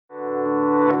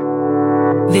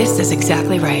This is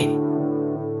exactly right.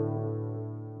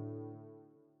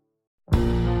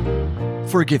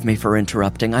 Forgive me for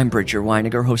interrupting. I'm Bridger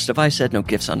Weiniger, host of I Said No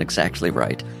Gifts on Exactly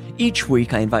Right. Each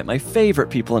week, I invite my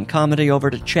favorite people in comedy over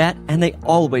to chat, and they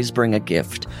always bring a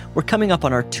gift. We're coming up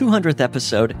on our 200th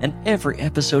episode, and every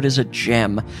episode is a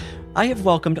gem. I have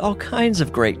welcomed all kinds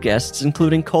of great guests,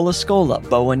 including Cola Scola,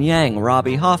 Bowen Yang,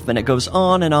 Robbie Hoffman. It goes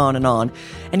on and on and on.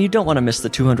 And you don't want to miss the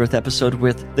 200th episode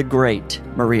with the great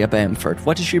Maria Bamford.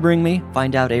 What does she bring me?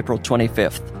 Find out April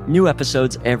 25th. New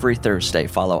episodes every Thursday.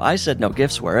 Follow I Said No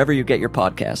Gifts wherever you get your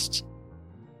podcasts.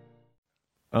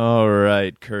 All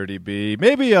right, Curdy B.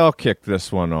 Maybe I'll kick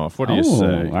this one off. What do you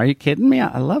say? Are you kidding me?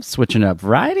 I love switching up.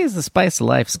 Variety is the spice of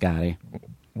life, Scotty.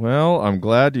 Well, I'm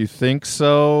glad you think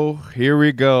so. Here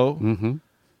we go. Mm-hmm.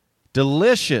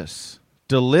 Delicious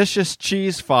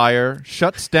cheese fire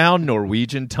shuts down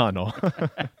Norwegian tunnel.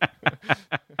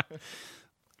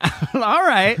 All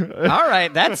right.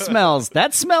 That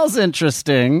smells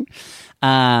interesting.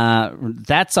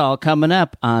 That's all coming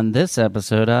up on this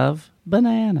episode of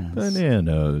Bananas.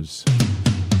 Bananas.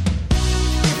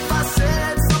 If I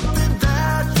said something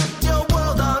that flipped your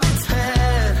world on its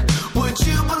head, would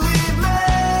you believe me?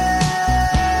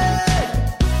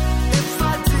 If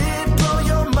I did blow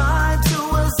your mind to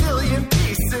a zillion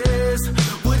pieces,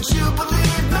 would you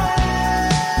believe me?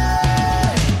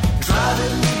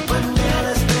 Driving me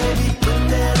bananas, baby,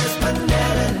 bananas,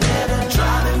 banana,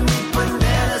 driving me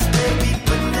bananas, baby,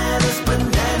 bananas,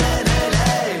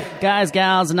 banana. Guys,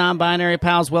 gals, and non-binary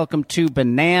pals, welcome to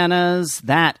Bananas.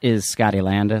 That is Scotty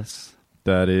Landis.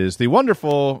 That is the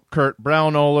wonderful Kurt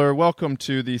Brownohler. Welcome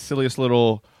to the silliest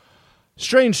little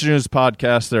strange news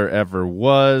podcast there ever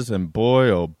was. And boy,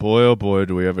 oh boy,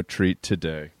 do we have a treat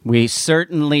today. We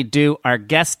certainly do. Our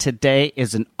guest today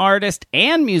is an artist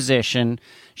and musician.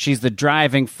 She's the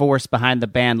driving force behind the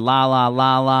band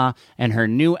Lala, and her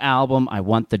new album, I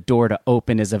Want the Door to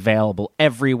Open, is available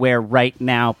everywhere right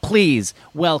now. Please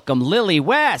welcome Lillie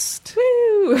West.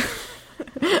 Woo!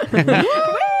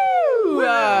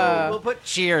 We'll put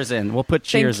cheers in.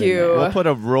 Thank you. there. We'll put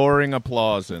a roaring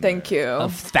applause in. Thank you.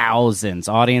 Of thousands.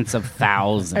 Audience of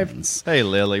thousands. Hey,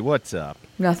 Lillie, what's up?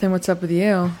 Nothing. What's up with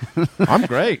you? I'm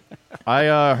great.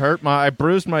 I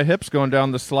bruised my hips going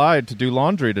down the slide to do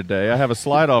laundry today. I have a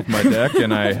slide off my deck,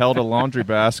 and I held a laundry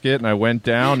basket, and I went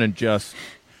down and just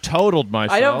totaled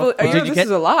myself. I don't believe this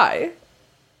is a lie.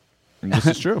 And this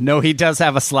is true. No, he does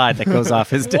have a slide that goes off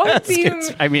his desk. What do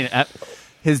you-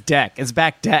 His deck, his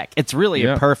back deck. It's really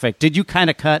perfect. Did you cut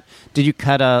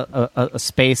a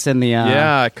space in the...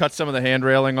 Yeah, I cut some of the hand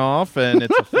railing off, and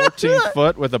it's a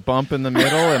 14-foot with a bump in the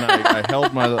middle, and I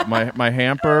held my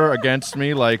hamper against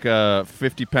me like a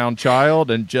 50-pound child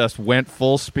and just went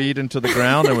full speed into the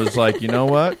ground and was like, you know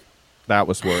what? That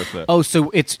was worth it. Oh,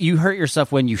 so you hurt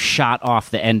yourself when you shot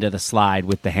off the end of the slide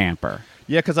with the hamper.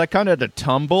 Yeah, because I kind of had to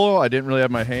tumble. I didn't really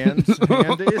have my hands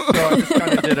handy, so I just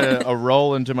kind of did a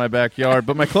roll into my backyard.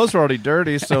 But my clothes were already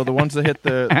dirty, so the ones that hit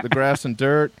the grass and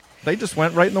dirt, they just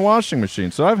went right in the washing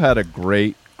machine. So I've had a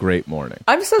great morning.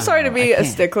 I'm so sorry to be a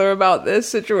stickler about this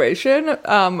situation,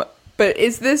 but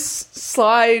is this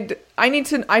slide... I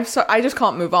just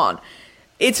can't move on.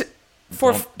 It's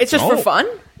just for fun?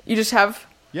 You just have...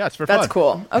 Yeah, it's for fun. That's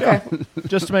cool. Okay. Yeah.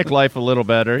 Just to make life a little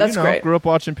better. That's great. Grew up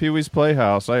watching Pee-wee's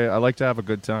Playhouse. I like to have a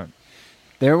good time.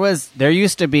 There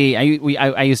used to be,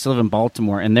 I used to live in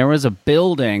Baltimore, and there was a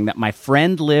building that my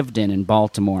friend lived in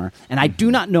Baltimore, and I do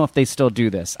not know if they still do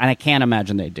this, and I can't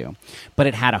imagine they do, but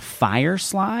it had a fire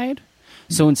slide.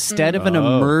 So instead of an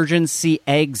emergency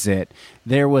exit,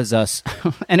 there was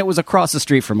and it was across the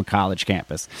street from a college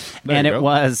campus,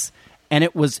 it's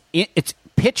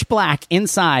pitch black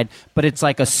inside, but it's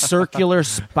like a circular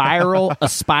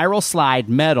spiral slide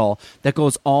metal that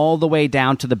goes all the way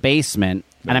down to the basement.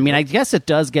 And I mean, I guess it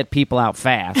does get people out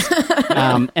fast.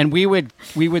 And we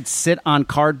would sit on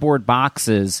cardboard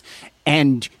boxes,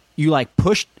 and you like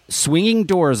push swinging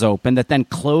doors open that then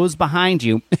close behind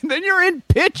you, and then you're in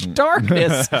pitch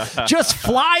darkness, just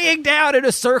flying down in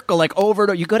a circle, like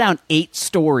you go down 8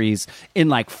 stories in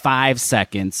like 5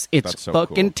 seconds. It's so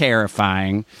fucking cool.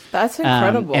 terrifying. That's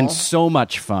incredible. And so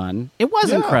much fun. It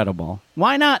was incredible.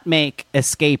 Why not make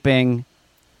escaping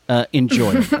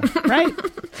enjoyable, right?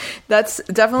 That's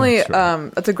definitely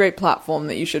that's a great platform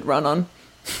that you should run on.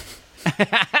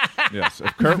 Yes,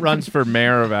 if Kurt runs for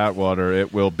mayor of Atwater,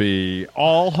 it will be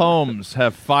all homes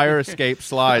have fire escape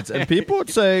slides, and people would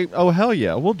say, "Oh hell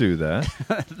yeah, we'll do that."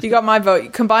 You got my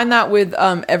vote. Combine that with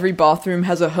every bathroom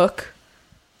has a hook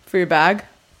for your bag.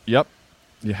 Yep,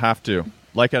 you have to.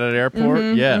 Like at an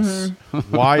airport, yes.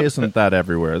 Why isn't that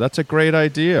everywhere? That's a great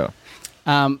idea.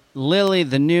 Lillie,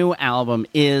 the new album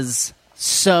is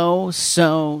so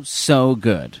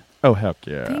good. Oh, heck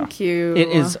yeah. Thank you. It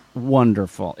is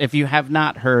wonderful. If you have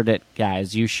not heard it,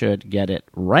 guys, you should get it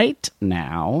right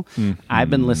now.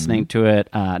 I've been listening to it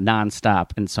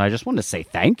nonstop, and so I just want to say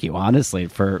thank you, honestly,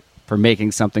 for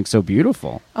making something so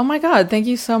beautiful. Oh my God! Thank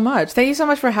you so much. Thank you so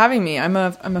much for having me. I'm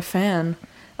a fan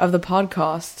of the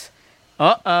podcast.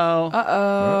 Well,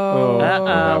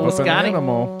 Scotty,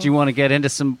 do you want to get into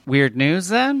some weird news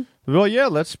then? Well, yeah,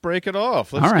 let's break it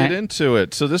off. Let's All right. get into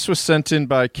it. So this was sent in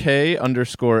by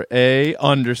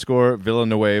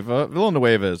K_A_Villanueva.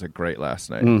 Villanueva is a great last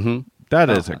name. Mm-hmm.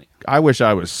 That is I wish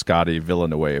I was Scotty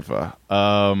Villanueva.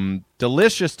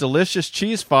 Delicious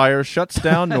cheese fire shuts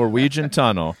down Norwegian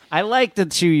tunnel. I like the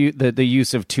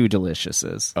use of two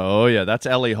deliciouses. Oh, yeah, that's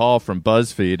Ellie Hall from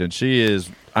BuzzFeed, and she's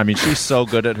so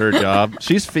good at her job.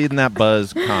 She's feeding that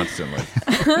buzz constantly.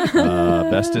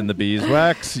 Best in the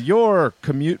beeswax. Your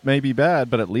commute may be bad,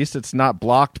 but at least it's not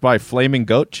blocked by flaming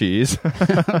goat cheese.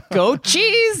 Goat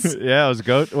cheese? Yeah, it was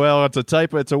goat. Well,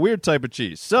 it's a weird type of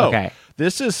cheese. So, Okay.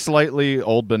 This is slightly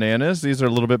old bananas. These are a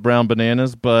little bit brown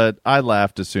bananas, but I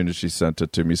laughed as soon as she sent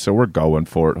it to me, so we're going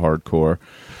for it hardcore.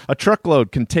 A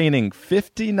truckload containing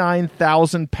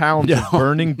 59,000 pounds of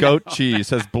burning goat cheese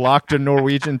has blocked a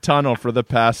Norwegian tunnel for the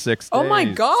past 6 days. Oh my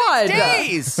God! 6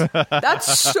 days.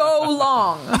 That's so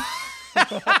long.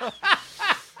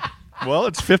 Well,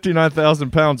 it's 59,000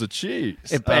 pounds of cheese.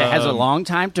 It has a long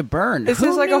time to burn. This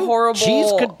Who is like a knew horrible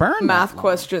cheese could burn math that long?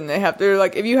 question. They're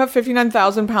like, if you have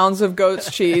 59,000 pounds of goat's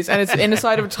cheese and it's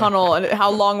inside of a tunnel, and how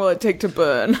long will it take to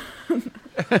burn?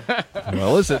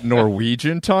 Well, is it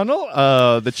Norwegian tunnel?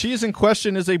 The cheese in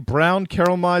question is a brown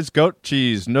caramelized goat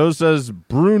cheese known as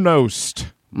Brunost.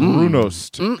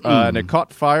 And it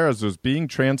caught fire as it was being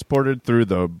transported through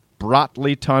the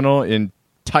Bratley tunnel in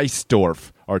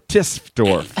Tisdorf. Or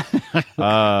Tisfjord.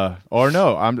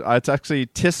 It's actually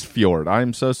Tisfjord.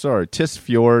 I'm so sorry.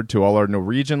 Tisfjord, to all our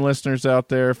Norwegian listeners out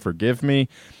there, forgive me.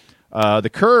 The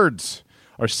curds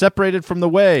are separated from the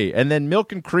whey, and then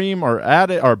milk and cream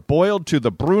are boiled to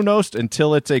the brunost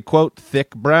until it's a, quote,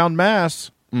 thick brown mass.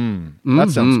 That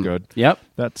sounds good. Yep.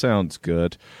 That sounds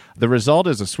good. The result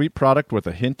is a sweet product with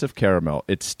a hint of caramel.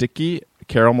 It's sticky,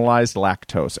 caramelized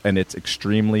lactose, and it's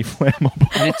extremely flammable.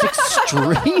 And it's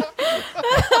extreme.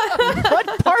 What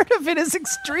part of it is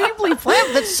extremely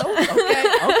flammable? That's so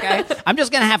okay. I'm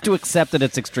just gonna have to accept that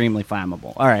it's extremely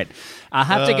flammable. All right, I'll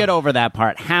have to get over that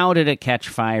part. How did it catch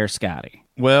fire, Scotty?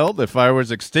 Well, the fire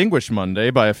was extinguished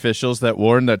Monday by officials that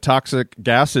warned that toxic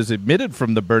gases emitted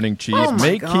from the burning cheese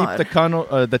may keep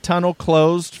the tunnel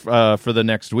closed for the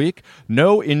next week.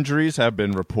 No injuries have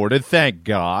been reported, thank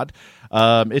God.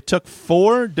 It took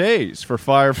 4 days for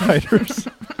firefighters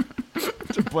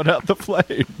to put out the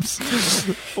flames.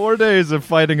 4 days of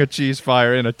fighting a cheese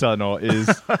fire in a tunnel is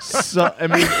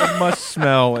it must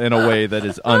smell in a way that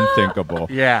is unthinkable.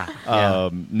 Yeah.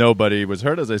 Nobody was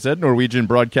hurt, as I said. Norwegian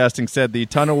Broadcasting said the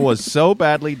tunnel was so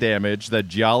badly damaged that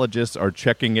geologists are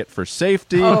checking it for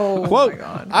safety. Oh, Quote, my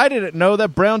God. I didn't know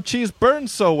that brown cheese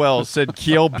burns so well, said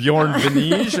Kjell Bjorn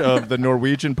Venige of the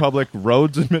Norwegian Public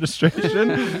Roads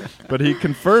Administration. But he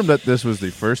confirmed that this was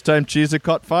the first time cheese had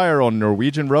caught fire on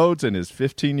Norwegian roads in his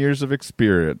 15 years of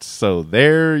experience. So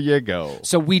there you go.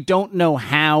 So we don't know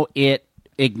how it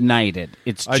ignited.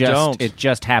 It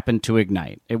just happened to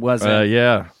ignite. It wasn't.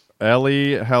 Yeah.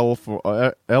 Ellie Hall from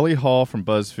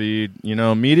BuzzFeed.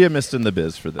 Media missed in the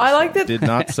biz for this. I like that. Did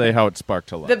not say how it sparked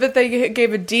to life. That they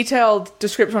gave a detailed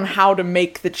description on how to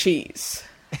make the cheese.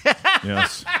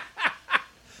 Yes.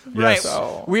 Right. Yes.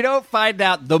 So- We don't find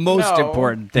out the most No.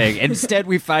 important thing. Instead,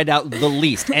 we find out the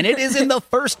least. And it is in the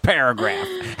first paragraph.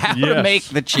 How to Yes. make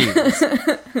the cheese.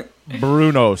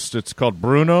 Brunost. It's called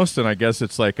Brunost, and I guess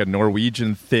it's like a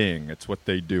Norwegian thing. It's what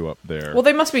they do up there. Well,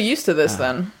 they must be used to this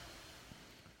then.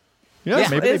 yeah,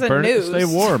 maybe they isn't burn it to news. stay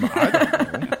warm. I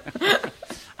don't know.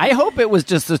 I hope it was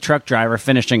just the truck driver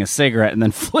finishing a cigarette and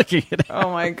then flicking it out.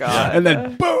 Oh my God. And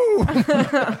then boom!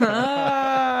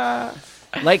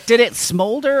 Like, did it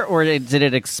smolder or did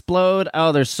it explode?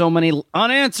 Oh, there's so many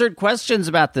unanswered questions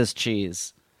about this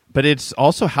cheese. But it's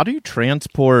also, how do you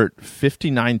transport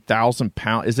 59,000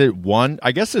 pounds? Is it one?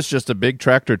 I guess it's just a big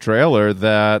tractor trailer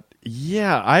that,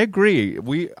 yeah, I agree.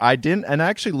 I didn't, and I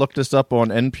actually looked this up on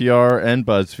NPR and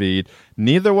BuzzFeed.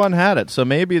 Neither one had it. So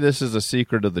maybe this is a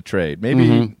secret of the trade.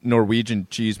 Maybe Norwegian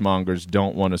cheesemongers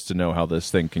don't want us to know how this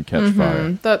thing can catch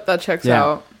fire. That checks Yeah.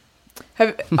 out.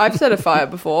 I've set a fire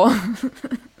before.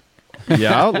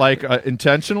 Yeah, like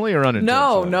intentionally or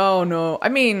unintentionally? No. I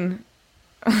mean,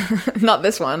 not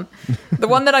this one. The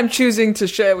one that I'm choosing to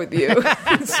share with you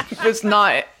was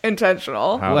not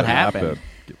intentional. How What did it happened? happen?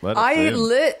 Let us I in.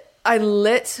 lit I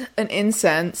lit an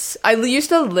incense. I used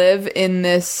to live in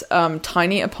this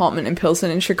tiny apartment in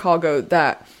Pilsen in Chicago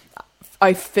that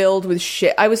I filled with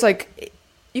shit. I was like,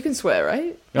 you can swear,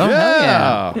 right? Oh,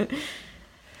 yeah.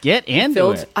 Get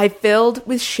into it. I filled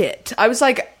with shit. I was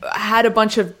like, had a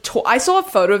bunch of I saw a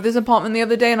photo of this apartment the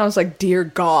other day and I was like, dear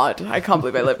God, I can't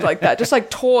believe I lived like that. Just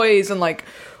like toys and like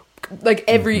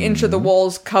every inch of the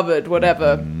walls covered,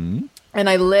 whatever. And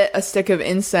I lit a stick of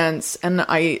incense and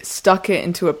I stuck it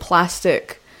into a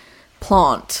plastic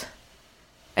plant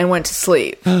and went to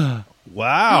sleep.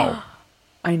 Wow.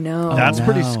 I know. That's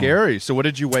pretty scary. So what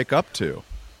did you wake up to?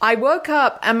 I woke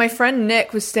up and my friend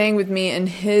Nick was staying with me and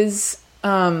his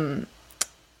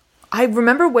I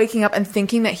remember waking up and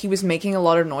thinking that he was making a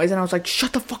lot of noise and I was like,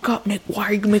 shut the fuck up, Nick. Why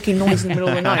are you making noise in the middle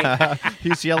of the night?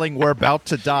 He's yelling, we're about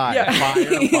to die. Yeah.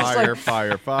 Fire, He's fire, like-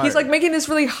 fire, fire. He's like making this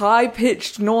really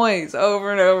high-pitched noise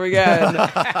over and over again.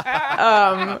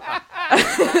 And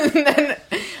then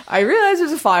I realized it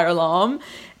was a fire alarm.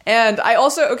 And I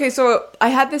also, so I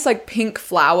had this like pink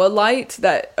flower light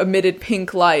that emitted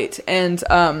pink light. And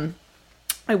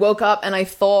I woke up and I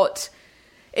thought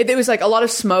there was like a lot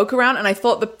of smoke around. And I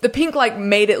thought the pink light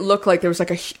made it look like there was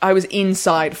like I was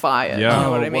inside fire. Yeah. You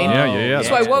know what I mean? Yeah.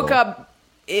 So I woke up.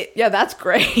 That's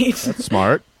great. That's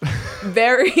smart.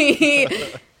 Very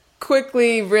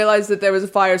quickly realized that there was a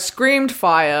fire, screamed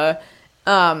fire.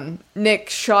 Nick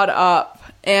shot up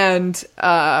and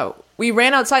we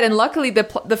ran outside and luckily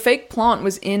the fake plant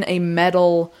was in a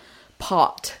metal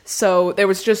pot. So there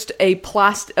was just a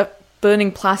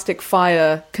burning plastic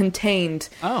fire contained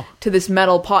to this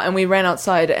metal pot and we ran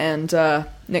outside and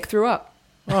Nick threw up.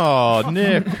 Oh,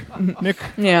 Nick.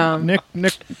 Yeah.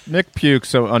 Nick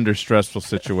pukes under stressful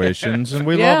situations, and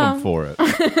we love him for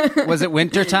it. Was it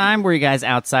winter time? Were you guys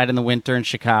outside in the winter in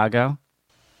Chicago?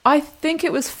 I think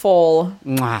it was fall.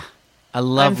 Mwah. A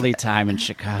lovely time in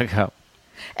Chicago.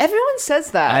 Everyone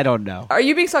says that. I don't know. Are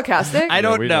you being sarcastic? I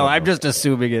don't we know. don't I'm know. just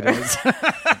assuming it is.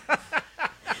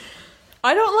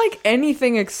 I don't like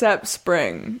anything except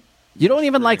spring. You don't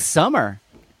even like summer.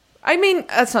 I mean,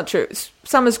 that's not true.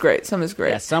 Summer's great.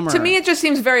 Yeah, summer. To me, it just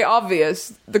seems very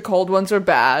obvious. The cold ones are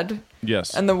bad,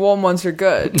 Yes. and the warm ones are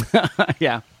good.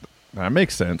 Yeah. That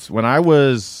makes sense. When I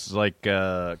was when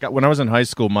I was in high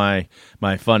school, my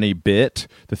funny bit,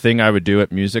 the thing I would do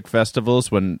at music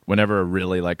festivals whenever a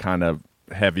really like kind of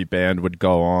heavy band would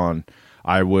go on,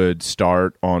 I would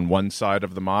start on one side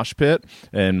of the mosh pit,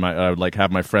 and I would like have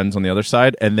my friends on the other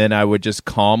side, and then I would just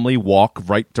calmly walk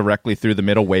right directly through the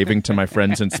middle, waving to my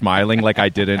friends and smiling like I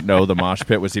didn't know the mosh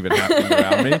pit was even happening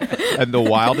around me. And the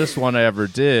wildest one I ever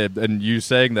did, and you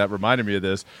saying that reminded me of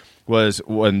this, was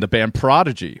when the band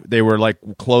Prodigy, they were like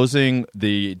closing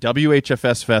the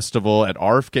WHFS festival at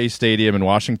RFK Stadium in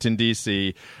Washington,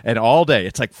 D.C. and all day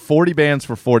it's like 40 bands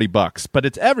for $40, but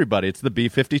it's everybody. It's the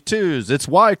B-52s, it's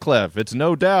Wyclef, it's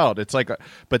No Doubt. It's like,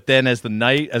 but then as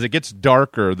it gets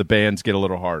darker, the bands get a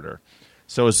little harder.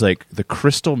 So it's like the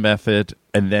Crystal Method,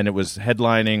 and then it was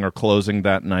headlining or closing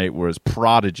that night was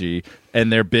Prodigy,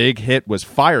 and their big hit was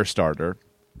Firestarter.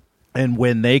 And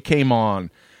when they came on,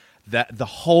 that the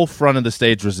whole front of the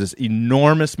stage was this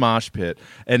enormous mosh pit,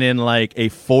 and in like a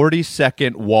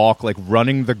 40-second walk, like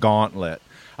running the gauntlet,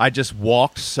 I just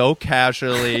walked so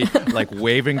casually, like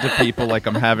waving to people like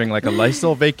I'm having like a nice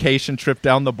little vacation trip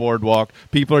down the boardwalk.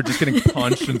 People are just getting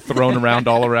punched and thrown around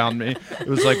all around me. It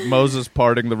was like Moses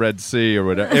parting the Red Sea or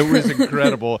whatever. It was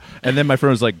incredible. And then my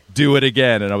friend was like, do it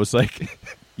again. And I was like...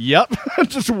 Yep.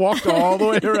 Just walked all the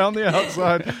way around the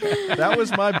outside. That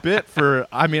was my bit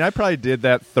I probably did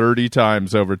that 30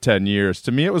 times over 10 years.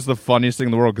 To me, it was the funniest thing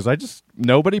in the world because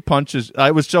nobody punches.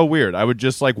 It was so weird. I would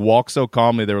just like walk so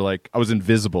calmly. They were like, I was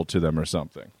invisible to them or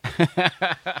something.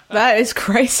 That is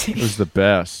crazy. It was the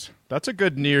best. That's a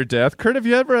good near death. Kurt, have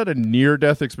you ever had a near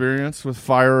death experience with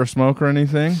fire or smoke or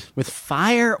anything? With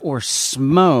fire or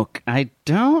smoke, I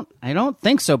don't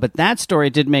think so. But that story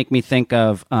did make me think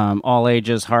of all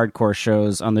ages hardcore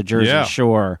shows on the Jersey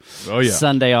Shore. Oh yeah,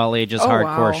 Sunday all ages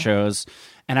hardcore wow. shows.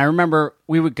 And I remember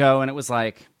we would go, and it was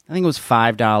like I think it was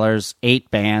 $5,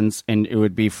 8 bands, and it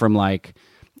would be from like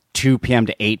 2 p.m.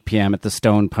 to 8 p.m. at the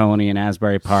Stone Pony in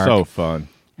Asbury Park. So fun.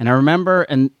 And I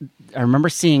remember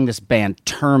seeing this band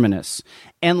Terminus,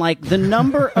 and like the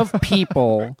number of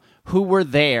people who were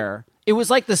there, it was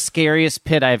like the scariest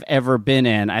pit I've ever been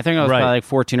in. I think I was probably like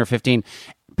 14 or 15,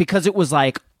 because it was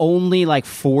like only like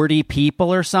 40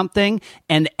 people or something,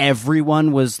 and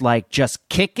everyone was like just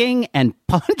kicking and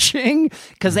punching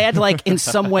because they had to like in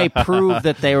some way prove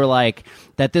that they were like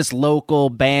that this local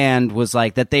band was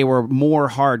like that they were more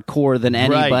hardcore than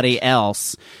anybody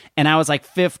else. And I was like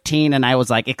 15, and I was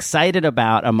like excited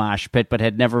about a mosh pit, but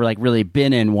had never like really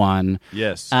been in one.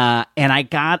 Yes. And I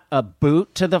got a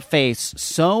boot to the face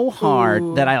so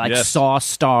hard that I like Yes. saw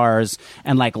stars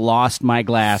and like lost my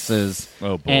glasses.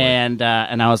 Oh, boy. And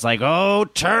I was like, "Oh,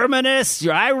 Terminus,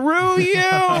 I rue you."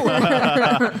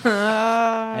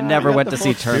 I never went to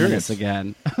see Terminus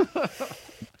again.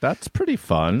 That's pretty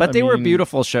fun. But they were mean,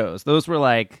 beautiful shows. Those were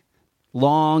like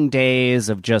long days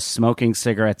of just smoking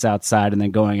cigarettes outside and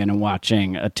then going in and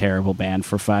watching a terrible band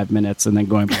for 5 minutes and then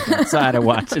going back outside and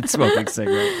watching smoking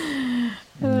cigarettes.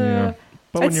 Yeah.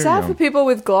 But when It's you're sad young- for people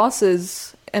with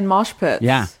glasses and mosh pits.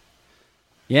 Yeah.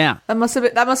 Yeah. That must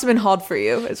have been hard for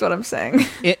you, is what I'm saying.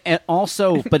 It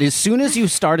also, but as soon as you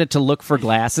started to look for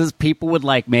glasses, people would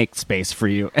like make space for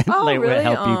you and Oh, like, would really?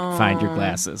 help you find your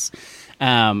glasses.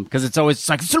 Because it's always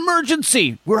like, it's an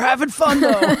emergency. We're having fun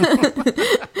though.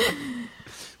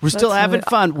 We're still That's having really-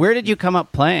 fun. Where did you come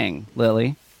up playing,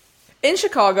 Lily? In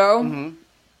Chicago.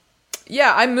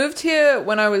 Yeah, I moved here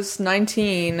when I was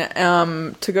 19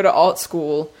 to go to art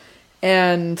school,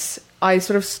 and I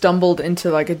sort of stumbled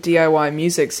into like a DIY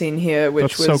music scene here,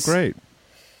 which That's was so great.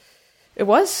 It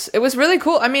was really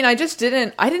cool. I mean, I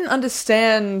didn't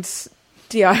understand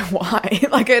DIY.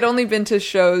 Like I'd only been to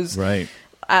shows Right.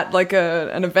 at like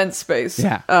an event space.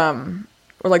 Yeah.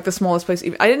 Or like the smallest place.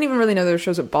 I didn't even really know there were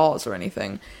shows at bars or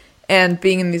anything. And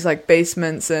being in these like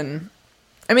basements, and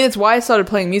I mean, it's why I started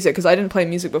playing music, because I didn't play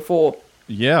music before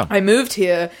Yeah. I moved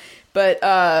here. But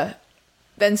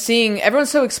then seeing everyone's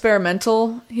so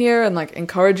experimental here and like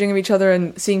encouraging of each other,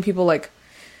 and seeing people like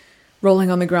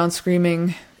rolling on the ground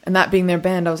screaming, and that being their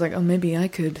band, I was like, oh, maybe I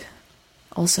could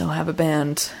also have a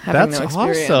band having That's no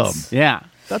experience. awesome. Yeah.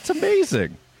 That's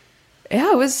amazing.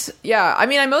 Yeah, it was. Yeah, I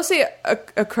mean, I mostly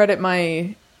accredit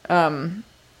my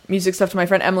music stuff to my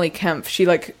friend Emily Kempf. She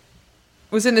like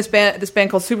was in this band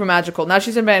called Super Magical. Now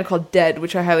she's in a band called Dead,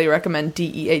 which I highly recommend.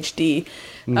 DEHD.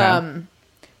 Okay.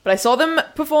 But I saw them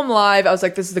perform live. I was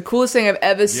like, this is the coolest thing I've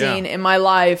ever seen in my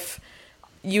life.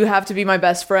 You have to be my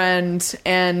best friend.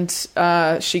 And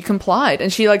she complied,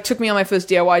 and she like took me on my first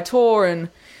DIY tour and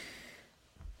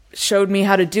showed me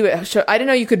how to do it. I didn't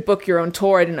know you could book your own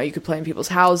tour. I didn't know you could play in people's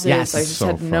houses. Yes. I just So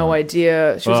had no fun.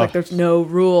 idea. She was Ugh. like, there's no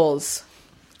rules.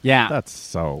 Yeah. That's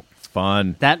so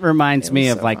fun. That reminds It me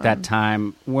was of so like fun. that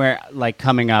time where like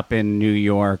coming up in New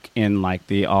York in like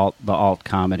the alt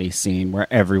comedy scene, where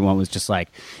everyone was just like,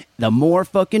 the more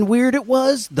fucking weird it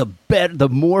was, the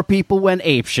more people went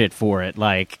apeshit for it.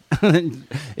 Like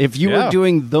if you Yeah. were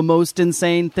doing the most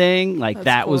insane thing, like That's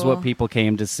that was what cool. people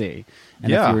came to see. And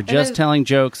Yeah. if you were just it- telling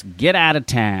jokes, get out of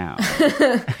town.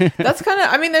 That's kind of,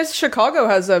 I mean, Chicago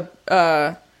has a,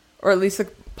 or at least the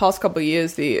past couple of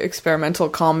years, the experimental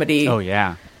comedy Oh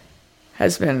yeah.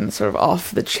 has been sort of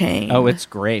off the chain. Oh, it's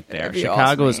great there. It'd be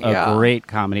Chicago is awesome, a yeah. great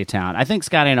comedy town. I think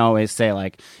Scott and I always say,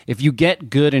 like, if you get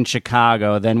good in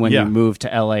Chicago, then when Yeah. you move to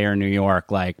LA or New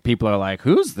York, like, people are like,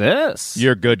 who's this?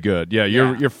 You're good. Yeah,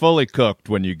 Yeah. you're fully cooked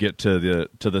when you get to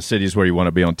the cities where you want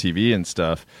to be on TV and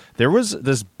stuff. There was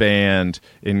this band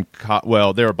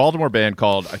they're a Baltimore band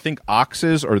called, I think,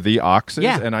 Oxes or the Oxes,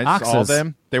 Yeah, and I saw Oxes.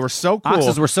 them. They were so cool.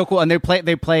 Oxes were so cool, and they play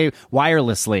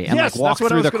wirelessly and Yes, like walk that's what I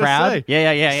through was the gonna crowd. say.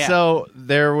 Yeah. So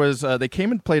there was they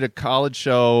came and played a college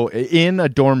show in a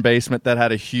dorm basement that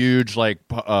had a huge like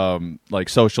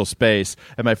social space,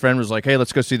 and my friend was like, "Hey,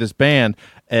 let's go see this band."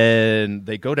 And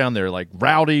they go down there like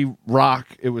rowdy rock.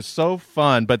 It was so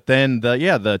fun. But then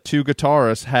the two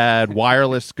guitarists had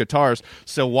wireless guitars.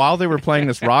 So while they were playing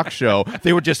this rock show,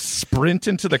 they would just sprint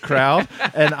into the crowd.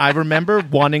 And I remember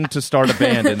wanting to start a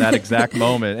band in that exact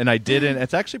moment, and I didn't.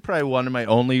 It's actually probably one of my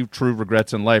only true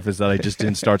regrets in life is that I just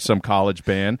didn't start some college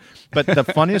band. But the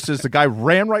funniest is the guy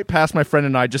ran right past my friend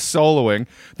and I just soloing.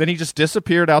 Then he just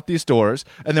disappeared out these doors,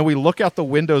 and then we look out the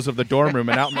windows of the dorm room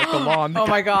and out in like the lawn. Oh,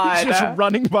 my God. He's just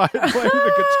running by and playing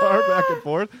the guitar back and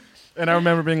forth. And I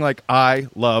remember being like, I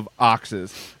love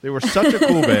Oxes. They were such a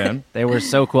cool band. They were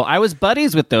so cool. I was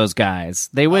buddies with those guys.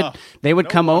 They would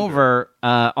come over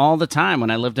all the time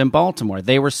when I lived in Baltimore.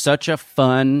 They were such a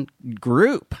fun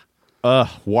group.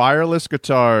 Wireless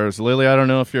guitars. Lily, I don't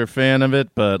know if you're a fan of it,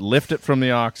 but lift it from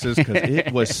the Oxes because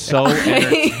it was so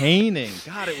entertaining.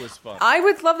 God, it was fun. I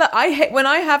would love that. I hate when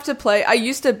I have to play. I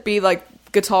used to be like,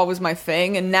 guitar was my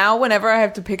thing, and now whenever I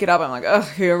have to pick it up, I'm like, oh,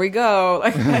 here we go.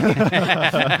 Like,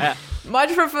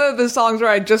 much prefer the songs where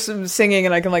I just am singing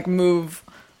and I can like move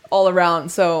all around.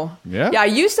 So Yeah. I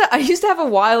used to have a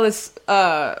wireless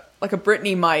like a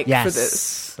Britney mic Yes. for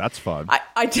this. That's fun.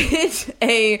 I did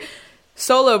a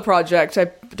solo project.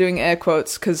 I'm doing air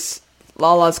quotes because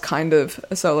Lala's kind of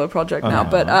a solo project now,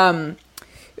 but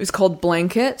it was called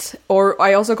Blanket, or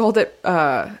I also called it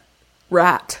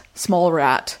small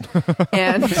rat,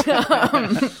 and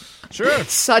Sure.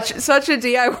 such a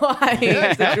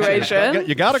DIY situation.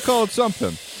 You got to call it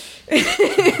something.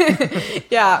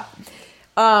 Yeah.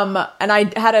 And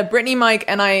I had a Britney mic,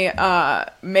 and I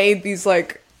made these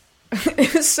like.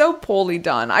 It was so poorly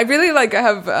done. I really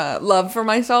have love for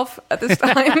myself at this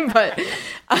time, but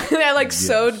I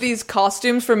sewed these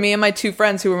costumes for me and my two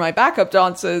friends who were my backup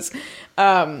dancers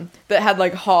that had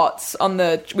like hearts on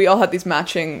the. We all had these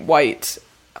matching white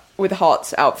with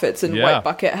hearts outfits and white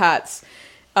bucket hats.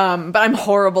 But I'm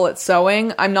horrible at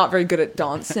sewing. I'm not very good at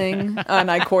dancing, and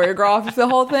I choreographed the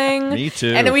whole thing. Me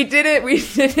too. And then we did it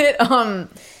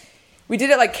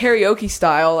like karaoke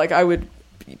style. Like I would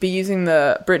be using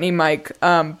the Britney mic,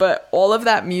 but all of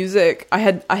that music, I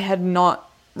had not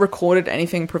recorded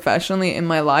anything professionally in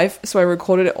my life, so I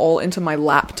recorded it all into my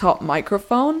laptop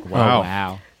microphone. Wow. Oh,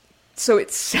 wow. So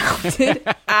it sounded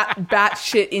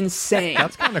batshit insane.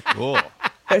 That's kind of cool.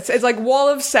 It's like wall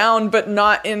of sound, but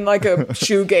not in like a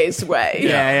shoegaze way.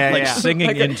 Like singing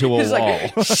Like into a just wall.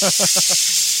 like-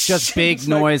 Just big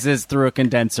noises through a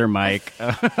condenser mic.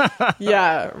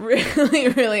 Yeah, really,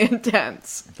 really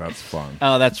intense. That's fun.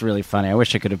 Oh, that's really funny. I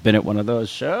wish I could have been at one of those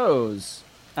shows.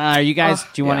 You guys,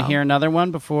 do you want to hear another one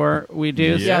before we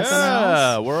do something else?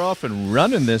 Yeah, we're off and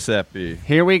running this epi.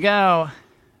 Here we go.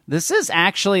 This is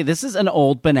an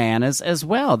old bananas as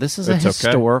well. This is It's a okay.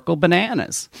 historical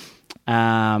bananas.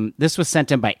 This was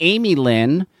sent in by Amy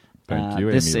Lynn. Thank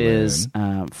you, This Amy is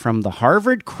from the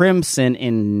Harvard Crimson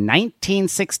in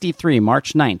 1963,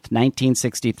 March 9th,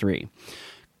 1963.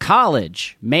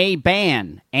 College may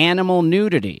ban animal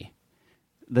nudity.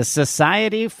 The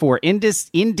Society for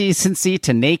Indecency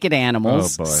to Naked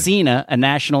Animals, Oh, boy. SINA, a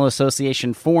national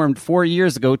association formed 4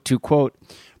 years ago to, quote,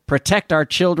 protect our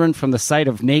children from the sight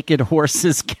of naked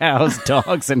horses, cows,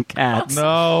 dogs, and cats.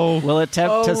 No. Will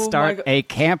attempt to Oh, start my a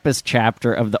campus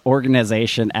chapter of the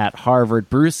organization at Harvard.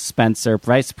 Bruce Spencer,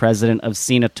 vice president of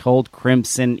SINA, told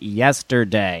Crimson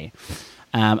yesterday.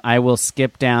 I will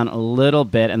skip down a little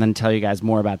bit and then tell you guys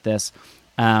more about this.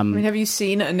 I mean, have you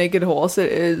seen a naked horse?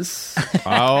 It is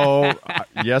Oh,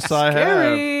 yes, I have.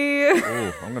 scary.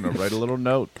 Oh, I'm going to write a little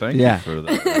note. Thank Yeah. you for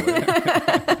that.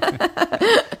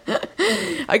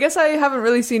 I guess I haven't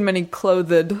really seen many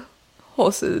clothed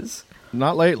horses.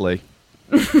 Not lately.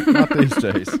 Not these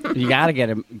days. You gotta get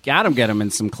him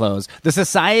in some clothes. The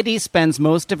society spends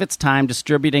most of its time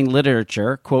distributing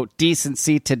literature. Quote,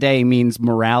 decency today means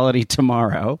morality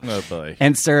tomorrow. Oh, boy.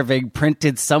 And serving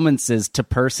printed summonses to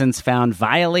persons found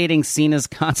violating SINA's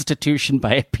constitution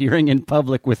by appearing in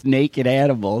public with naked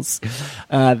animals.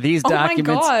 These documents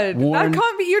Oh my god, warn... that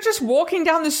can't be. You're just walking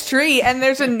down the street and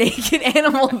there's a naked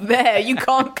animal there. You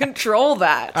can't control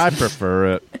that. I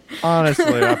prefer it.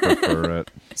 Honestly, I prefer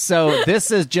it. So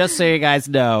this is, just so you guys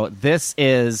know, this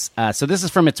is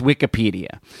from its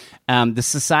Wikipedia. The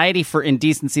Society for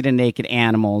Indecency to Naked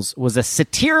Animals was a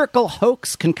satirical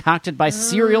hoax concocted by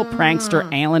serial prankster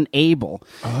Alan Abel.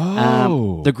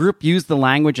 The group used the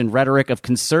language and rhetoric of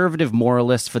conservative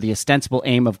moralists for the ostensible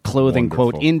aim of clothing,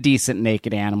 Wonderful. quote, indecent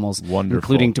naked animals, Wonderful.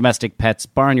 including domestic pets,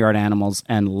 barnyard animals,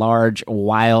 and large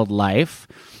wildlife.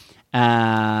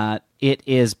 It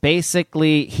is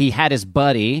basically, he had his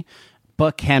buddy...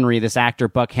 Buck Henry, this actor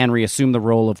Buck Henry, assumed the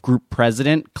role of group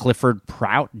president Clifford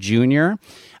Prout Jr.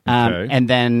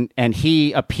 And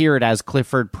he appeared as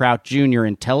Clifford Prout Jr.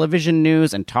 in television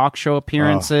news and talk show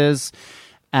appearances.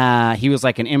 He was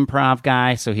like an improv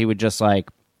guy, so he would just like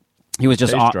he was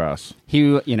just K. Strauss.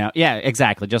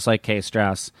 Exactly, just like K.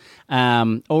 Strauss.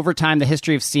 Over time, the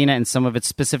history of SINA and some of its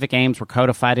specific aims were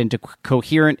codified into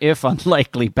coherent, if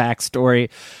unlikely, backstory.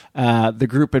 The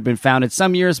group had been founded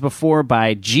some years before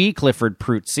by G. Clifford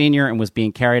Prout Sr. and was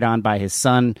being carried on by his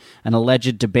son. An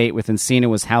alleged debate within SINA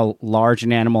was how large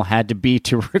an animal had to be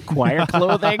to require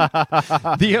clothing.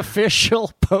 The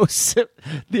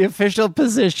official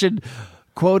position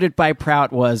quoted by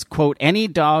Prout was, quote, any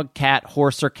dog, cat,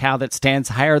 horse, or cow that stands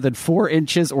higher than 4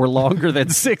 inches or longer than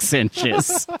 6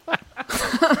 inches.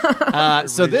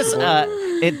 So this,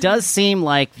 it does seem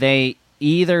like they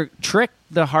either tricked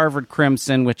the Harvard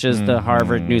Crimson, which is the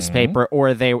Harvard newspaper,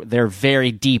 or they're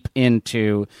very deep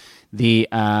into the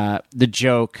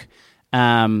joke. They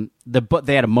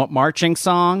had a marching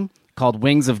song called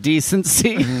Wings of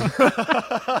Decency,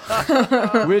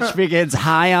 which begins,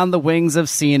 high on the wings of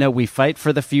SINA, we fight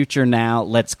for the future now.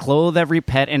 Let's clothe every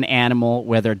pet and animal,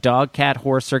 whether dog, cat,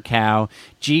 horse, or cow.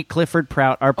 G. Clifford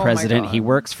Prout, our president, he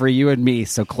works for you and me,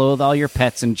 so clothe all your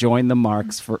pets and join the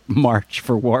march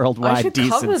for worldwide I should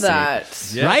decency. cover that.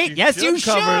 Yes, Right? Yes, you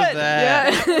should. cover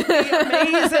that. Yeah.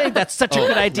 Amazing. That's such a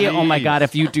good idea. Oh my God,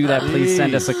 if you do that, please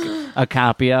send us a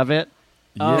copy of it.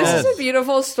 This is a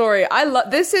beautiful story. I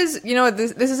love this. Is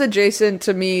this is adjacent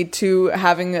to me to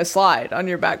having a slide on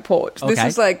your back porch. Okay. This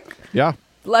is like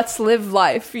let's live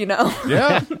life.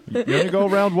 Yeah, you only go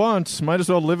around once. Might as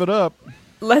well live it up.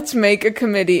 Let's make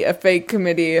a fake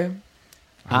committee,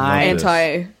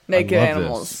 anti-naked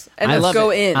animals, and let's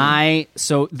go in.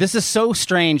 So this is so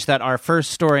strange that our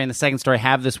first story and the second story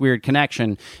have this weird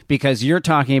connection because you're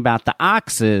talking about the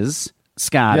Oxes,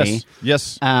 Scotty.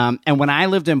 Yes. And when I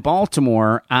lived in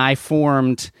Baltimore, I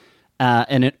formed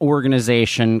an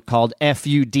organization called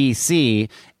FUDC,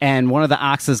 and one of the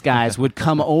Oxes guys would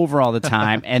come over all the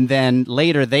time, and then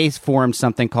later they formed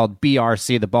something called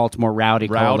BRC, the Baltimore Rowdy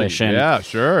Coalition. Yeah,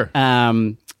 sure.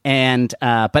 But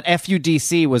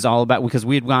FUDC was all about, because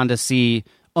we had gone to see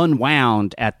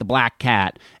Unwound at the Black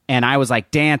Cat, and I was like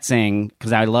dancing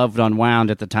because I loved Unwound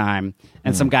at the time,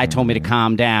 and some guy told me to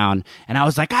calm down, and I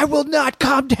was like, I will not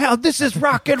calm down, this is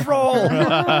rock and roll.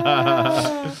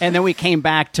 And then we came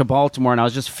back to Baltimore, and I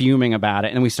was just fuming about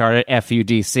it, and we started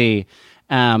FUDC,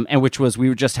 and which was, we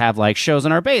would just have like shows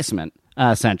in our basement,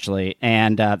 essentially,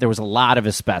 and there was a lot of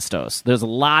asbestos. There's a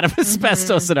lot of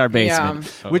asbestos in our basement,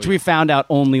 which we found out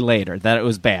only later that it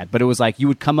was bad. But it was like you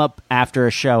would come up after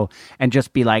a show and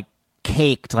just be like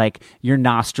caked, like your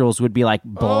nostrils would be like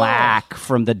black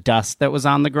from the dust that was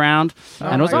on the ground,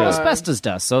 and it was all asbestos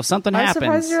dust. So if something happens, I'm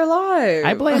surprised you're alive.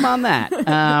 I blame on that.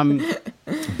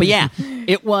 But yeah,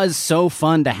 it was so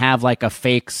fun to have like a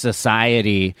fake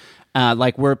society.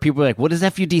 Like where people were like, what does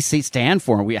FUDC stand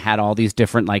for? And we had all these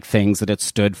different like things that it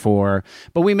stood for.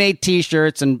 But we made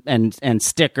T-shirts and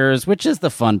stickers, which is the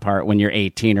fun part when you're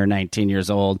 18 or 19 years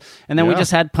old. And then we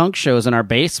just had punk shows in our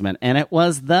basement, and it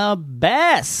was the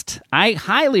best. I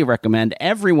highly recommend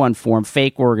everyone form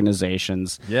fake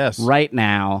organizations. Yes. Right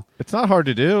now. It's not hard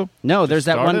to do. No, there's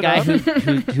that one guy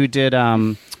who did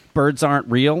Birds Aren't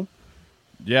Real.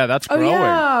 Yeah, that's growing.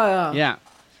 Yeah.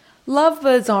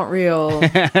 Lovebirds aren't real.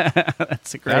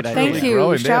 That's a great idea. Thank you.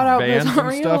 Growing. Shout out, Birds Birds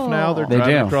Aren't and stuff Real. now. They're They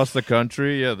driving do. across the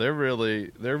country. Yeah, they're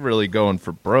really going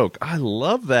for broke. I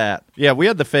love that. Yeah, we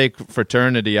had the fake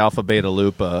fraternity Alpha Beta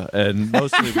Lupa, and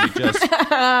mostly we just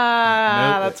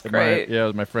That's great. It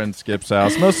was my friend Skip's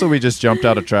house. Mostly we just jumped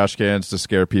out of trash cans to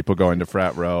scare people going to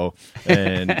frat row,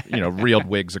 and reeled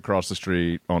wigs across the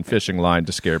street on fishing line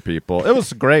to scare people. It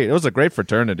was great. It was a great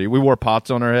fraternity. We wore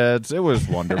pots on our heads. It was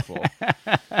wonderful.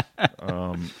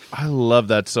 I love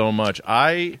that so much.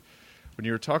 When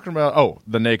you were talking about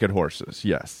the naked horses,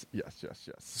 yes.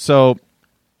 So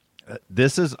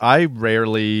I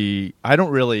don't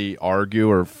really argue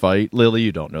or fight. Lily,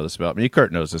 you don't know this about me.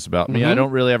 Kurt knows this about me. I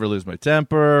don't really ever lose my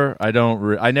temper. I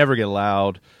never get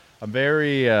loud. I'm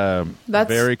very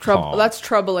very calm. That's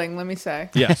troubling, let me say.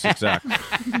 Yes, exactly.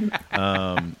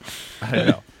 I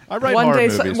know. I write One horror day,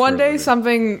 movies one for a day, living.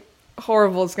 something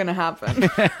horrible is going to happen.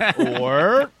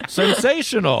 Or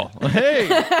sensational. Hey,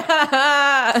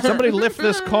 somebody lift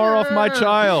this car off my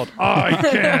child. I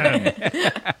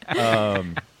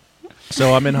can.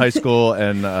 So I'm in high school,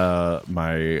 and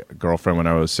my girlfriend, when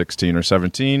I was 16 or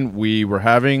 17, we were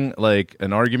having like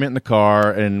an argument in the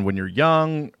car. And when you're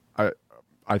young,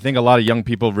 I think a lot of young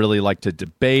people really like to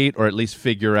debate or at least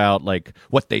figure out like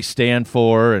what they stand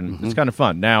for, and it's kind of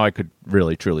fun. Now I could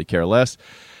really truly care less.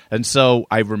 And so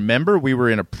I remember we were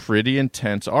in a pretty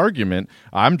intense argument.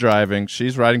 I'm driving,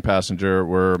 she's riding passenger.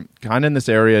 We're kind of in this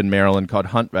area in Maryland called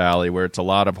Hunt Valley, where it's a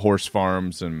lot of horse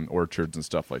farms and orchards and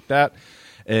stuff like that.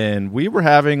 And we were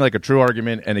having like a true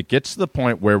argument, and it gets to the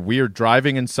point where we are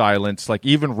driving in silence, like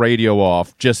even radio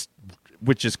off,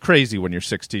 which is crazy when you're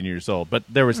 16 years old. But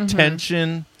there was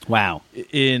tension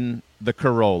in the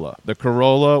Corolla. The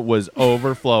Corolla was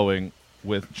overflowing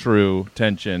with true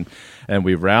tension. And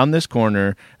we round this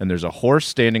corner, and there's a horse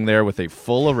standing there with a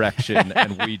full erection,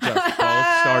 and we just both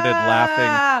started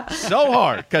laughing so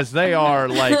hard because they are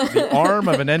like the arm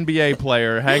of an NBA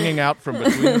player hanging out from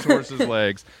between this horse's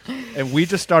legs. And we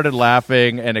just started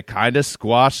laughing, and it kind of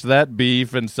squashed that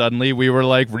beef, and suddenly we were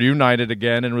like reunited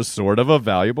again, and it was sort of a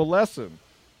valuable lesson.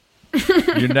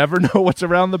 You never know what's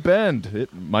around the bend.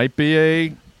 It might be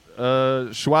a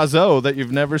Schwazo that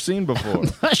you've never seen before.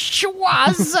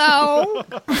 Schwazo.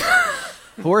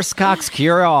 Horsecocks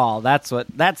cure all. That's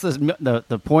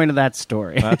the point of that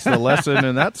story. That's the lesson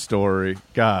in that story.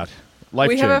 God, life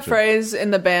We changing. have a phrase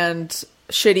in the band,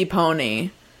 shitty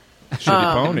pony.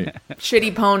 Shitty pony.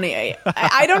 Shitty pony.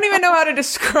 I don't even know how to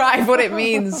describe what it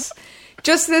means.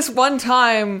 Just this one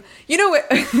time,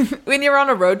 when you're on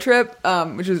a road trip,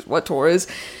 which is what tour is,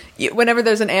 whenever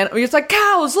there's an animal, it's like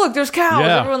cows. Look, there's cows.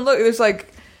 Yeah. Everyone look. There's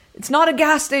like, it's not a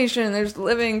gas station. There's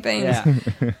living things.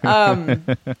 Yeah.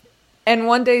 And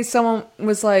one day, someone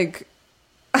was like,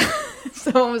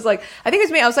 someone was like, I think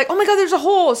it's me. I was like, oh my God, there's a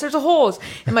horse.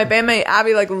 And my bandmate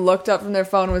Abby like looked up from their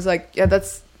phone and was like, yeah,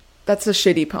 that's a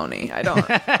shitty pony. I don't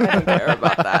care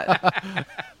about that.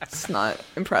 It's not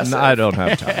impressive. No, I don't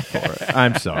have time for it.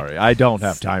 I'm sorry. I don't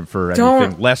have time for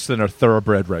anything less than a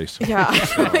thoroughbred race. Yeah,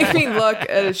 make me look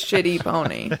at a shitty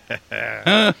pony.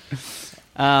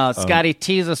 Scotty,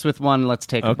 tease us with one. Let's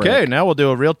take a break. Okay, now we'll do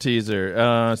a real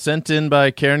teaser. Sent in by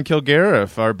Karen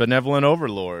Kilgariff, our benevolent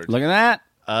overlord. Look at that.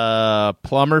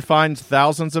 Plumber finds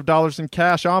thousands of dollars in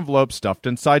cash envelopes stuffed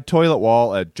inside toilet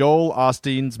wall at Joel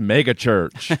Osteen's mega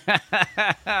church.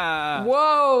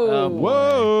 Whoa.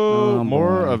 Whoa. Oh,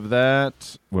 More boy. of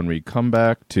that when we come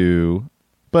back to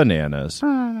bananas.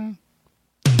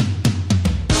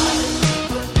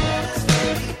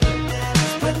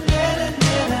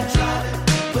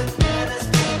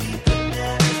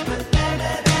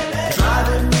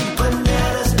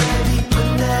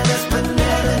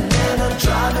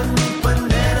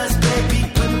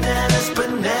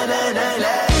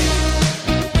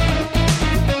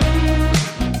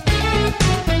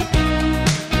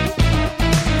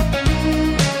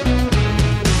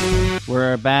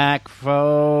 We're back,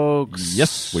 folks.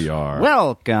 Yes, we are.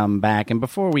 Welcome back. And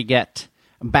before we get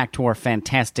back to our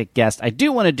fantastic guest, I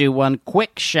do want to do one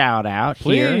quick shout out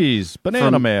here. Please,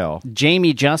 banana from mail.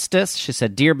 Jamie Justice. She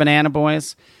said, Dear Banana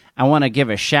Boys, I want to give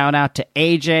a shout out to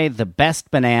AJ, the best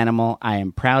bananimal. I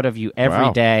am proud of you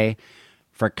every day.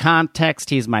 For context,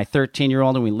 he's my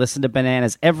 13-year-old, and we listen to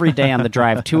bananas every day on the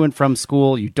drive to and from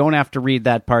school. You don't have to read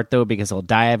that part, though, because he'll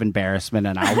die of embarrassment,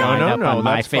 and I'll wind up on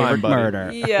my that's fine, favorite buddy.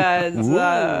 murder. Yes.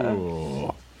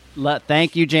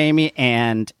 Thank you, Jamie.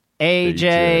 And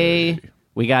AJ,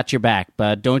 we got your back,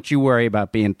 bud. Don't you worry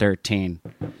about being 13.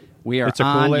 We are It's a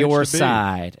cool on age your to be.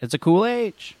 side. It's a cool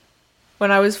age. When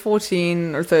I was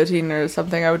 14 or 13 or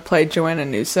something, I would play Joanna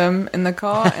Newsom in the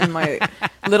car, and my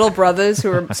little brothers, who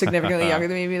were significantly younger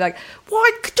than me, would be like,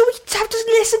 why do we have to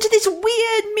listen to this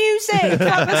weird music?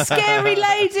 I'm a scary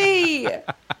lady.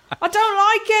 I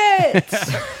don't like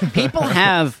it. People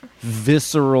have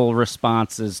visceral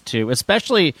responses to,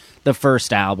 especially the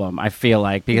first album, I feel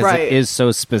like, because Right. it is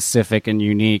so specific and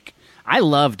unique. I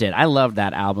loved it. I loved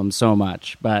that album so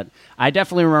much. But I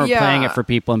definitely remember playing it for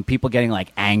people and people getting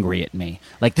like angry at me.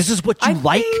 Like, this is what you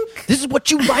like? This is what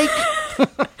you like?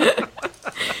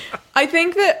 I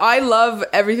think that I love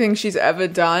everything she's ever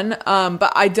done,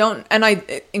 but I don't,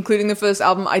 including the first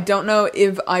album, I don't know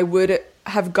if I would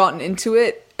have gotten into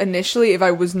it initially if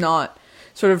I was not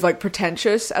sort of like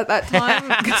pretentious at that time.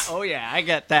 'Cause Oh, yeah, I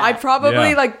get that. I probably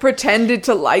Yeah. like pretended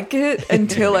to like it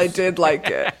until I did like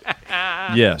it.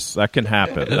 Yes, that can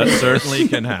happen. That certainly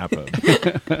can happen.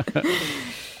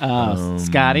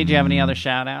 Scotty, do you have any other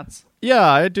shout outs? Yeah,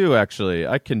 I do actually.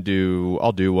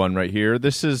 I'll do one right here.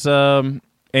 This is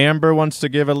Amber wants to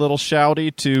give a little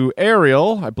shouty to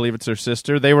Ariel. I believe it's her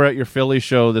sister. They were at your Philly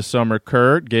show this summer,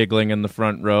 Kurt, giggling in the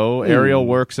front row. Ariel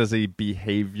works as a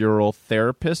behavioral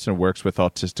therapist and works with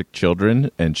autistic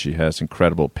children, and she has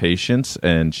incredible patience,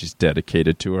 and she's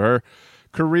dedicated to her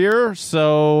career.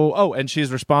 So, and she's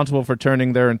responsible for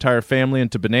turning their entire family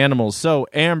into bananimals. So,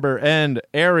 Amber and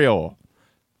Ariel,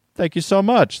 thank you so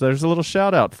much. There's a little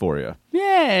shout out for you.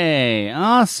 Yay!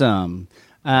 Awesome.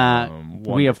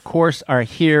 We, of course, are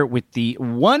here with the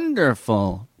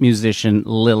wonderful musician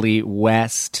Lillie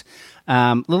West.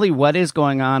 Lillie, what is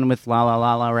going on with Lala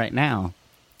Lala right now?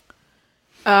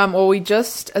 Well, we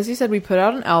just, as you said, we put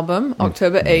out an album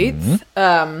October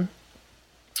 8th,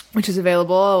 which is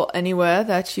available anywhere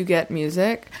that you get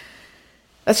music.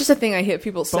 That's just a thing I hear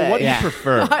people say. But what do Yeah. you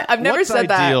prefer? I've never What's said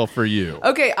that. ideal for you?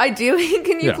 Okay, ideally,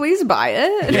 can you Yeah. please buy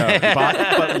it? Yeah,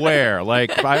 but where?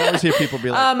 Like, I always hear people be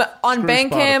like, On "Screw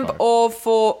Bandcamp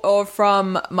Spotify." or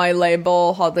from my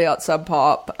label, Hardly Out Sub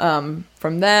Pop, from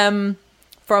them,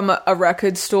 from a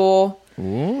record store.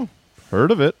 Ooh, heard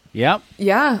of it. Yep.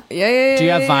 Yeah. Do you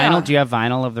have vinyl? Do you have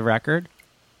vinyl of the record?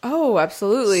 Oh,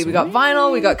 absolutely. We got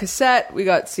vinyl, we got cassette, we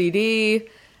got CD.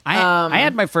 I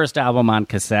had my first album on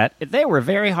cassette. They were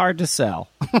very hard to sell.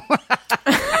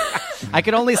 I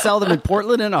could only sell them in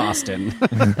Portland and Austin.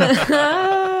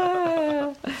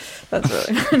 That's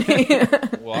really funny.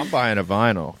 Well, I'm buying a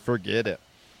vinyl. Forget it.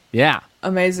 Yeah.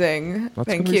 Amazing. That's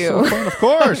Thank gonna be you. so fun. Of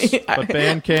course. I- But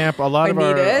Bandcamp, a lot I of need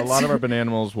our it.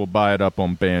 Bananimals will buy it up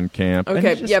on Bandcamp. And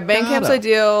Okay, you just yeah, Bandcamp's gotta.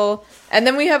 ideal. And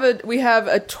then we have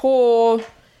a tour.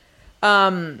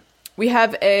 We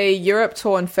have a Europe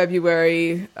tour in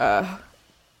February.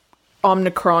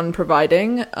 Omnicron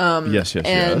providing. Yes, and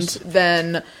yes.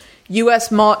 then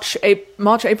U.S. March,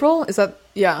 April. Is that?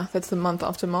 Yeah, that's the month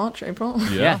after March, April.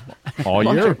 Yeah. All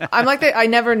year. I'm like that. I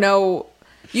never know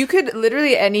You could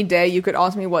literally any day, you could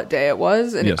ask me what day it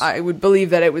was, and Yes. I would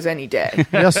believe that it was any day.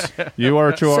 Yes, you are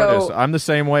a true So- artist. I'm the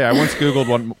same way. I once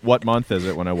Googled what month is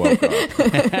it when I woke up.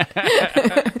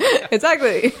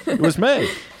 Exactly. It was May.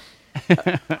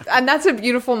 And that's a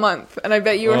beautiful month, and I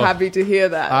bet you were Oh. happy to hear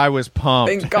that. I was pumped.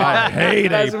 Thank God. I hate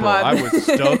That's April. mine. I was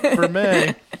stoked for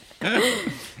May.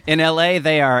 In LA,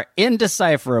 they are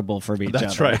indecipherable from each other.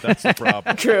 That's right. That's the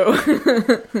problem.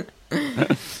 True.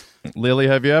 Lily,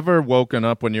 have you ever woken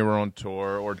up when you were on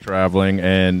tour or traveling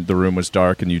and the room was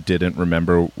dark and you didn't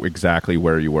remember exactly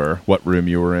where you were, what room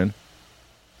you were in?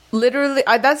 Literally,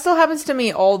 that still happens to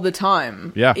me all the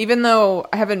time. Yeah. Even though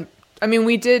I haven't, I mean,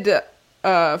 we did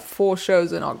 4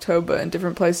 shows in October in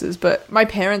different places, but my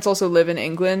parents also live in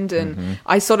England, and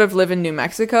I sort of live in New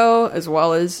Mexico as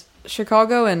well as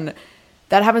Chicago, and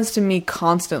that happens to me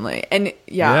constantly. And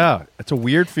Yeah, it's a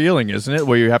weird feeling, isn't it?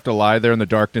 Where you have to lie there in the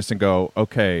darkness and go,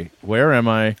 okay, where am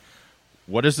I?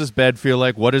 What does this bed feel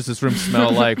like? What does this room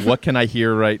smell like? What can I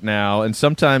hear right now? And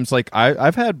sometimes, like,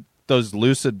 I've had those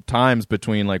lucid times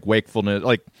between, like, wakefulness,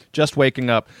 like, just waking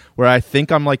up, where I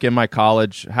think I'm, like, in my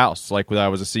college house, like, when I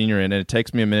was a senior in, and it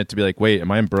takes me a minute to be like, wait,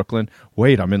 am I in Brooklyn?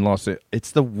 Wait, I'm in Los Angeles.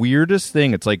 It's the weirdest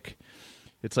thing. It's like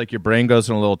your brain goes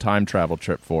on a little time travel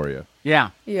trip for you.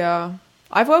 Yeah. Yeah.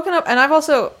 I've woken up, and I've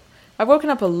woken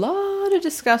up a lot of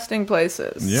disgusting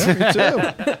places. Yeah,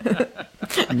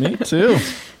 me too. Me too.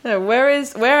 Where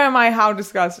am I? How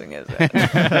disgusting is it?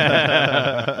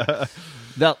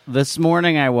 This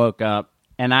morning I woke up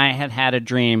and I had a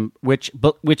dream which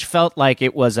felt like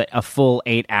it was a full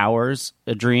 8 hours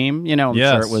a dream. You know, I'm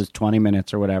Yes. sure it was 20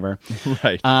 minutes or whatever.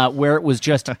 Right. Where it was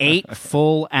just 8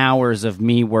 full hours of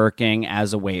me working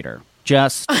as a waiter.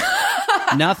 Just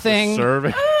nothing.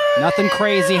 Serving. Nothing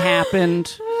crazy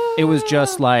happened. It was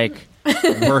just like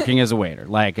working as a waiter.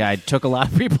 Like, I took a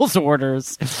lot of people's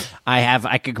orders.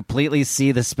 I could completely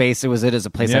see the space it was in as a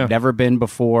place Yeah. I've never been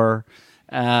before.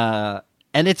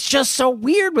 And it's just so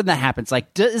weird when that happens.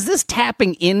 Like, is this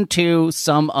tapping into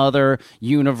some other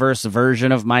universe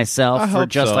version of myself I for hope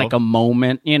just so. like a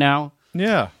moment, you know?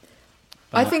 Yeah.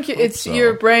 I think it's so.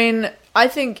 your brain. I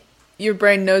think your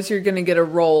brain knows you're going to get a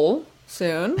role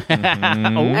soon,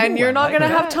 and you're not going to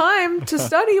have time to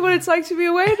study what it's like to be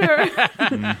a waiter.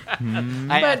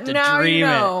 I have to now you dream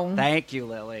know. it. Thank you,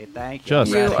 Lily. Thank you.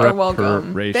 Just You are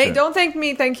welcome. preparation. Don't thank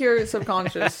me. Thank your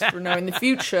subconscious for knowing the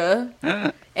future,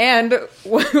 and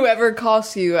whoever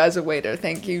costs you as a waiter.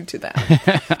 Thank you to them.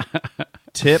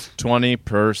 Tip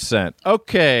 20%.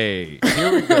 Okay,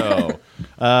 here we go.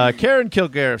 Karen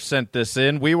Kilgare sent this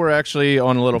in. We were actually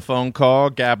on a little phone call,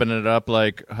 gabbing it up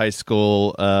like high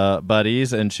school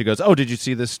buddies, and she goes, "Oh, did you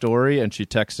see this story?" And she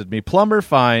texted me, "Plumber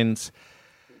finds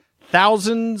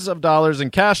thousands of dollars in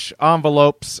cash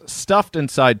envelopes stuffed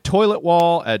inside toilet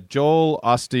wall at Joel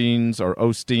Osteen's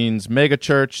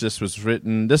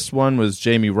megachurch." This one was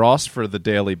Jamie Ross for the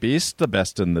Daily Beast, the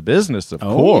best in the business, of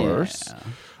course. yeah.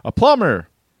 A plumber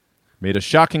made a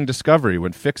shocking discovery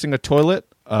when fixing a toilet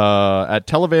at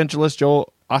televangelist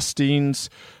Joel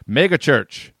Osteen's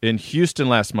megachurch in Houston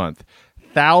last month.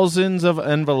 Thousands of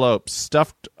envelopes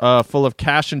stuffed full of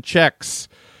cash and checks.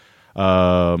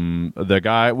 The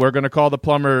guy we're going to call the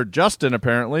plumber Justin,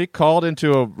 apparently, called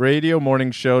into a radio morning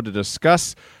show to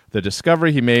discuss the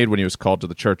discovery he made when he was called to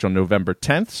the church on November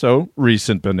 10th, so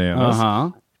recent bananas.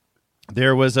 Uh-huh.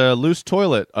 There was a loose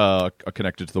toilet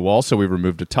connected to the wall, so we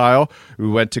removed a tile. We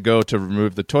went to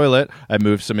remove the toilet. I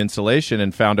moved some insulation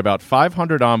and found about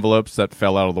 500 envelopes that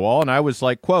fell out of the wall, and I was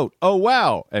like, quote, "Oh,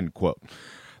 wow," end quote.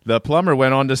 The plumber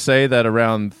went on to say that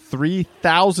around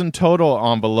 3,000 total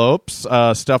envelopes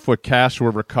stuffed with cash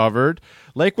were recovered.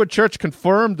 Lakewood Church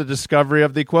confirmed the discovery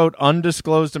of the, quote,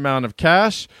 "undisclosed amount of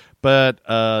cash," but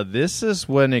this is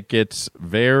when it gets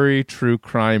very true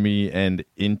crimey and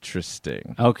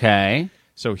interesting. Okay.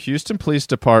 So Houston Police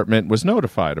Department was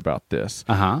notified about this.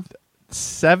 Uh-huh.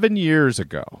 7 years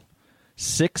ago,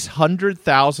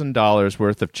 $600,000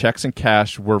 worth of checks and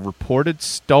cash were reported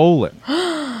stolen,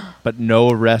 but no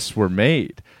arrests were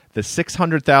made. The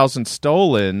 $600,000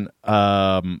 stolen,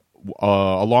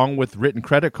 along with written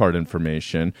credit card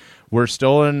information, were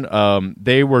stolen.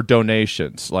 They were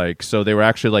donations, so they were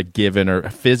actually given or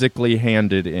physically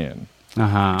handed in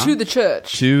Uh-huh. To the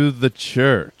church. to the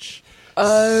church.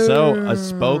 So a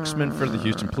spokesman for the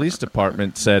Houston Police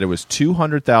Department said it was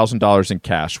 $200,000 in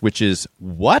cash, which is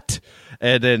what?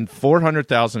 And then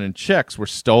 $400,000 in checks were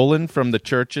stolen from the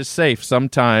church's safe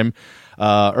sometime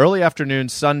early afternoon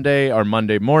Sunday or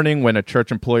Monday morning when a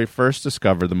church employee first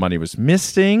discovered the money was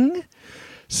missing.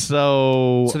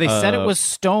 So So they said it was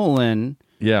stolen,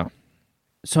 yeah.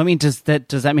 So I mean, does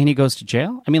that mean he goes to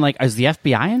jail? I mean, like, is the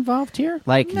FBI involved here?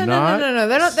 Like, No.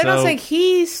 They're not saying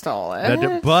he stole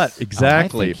it. But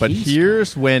exactly. think But he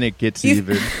here's when it gets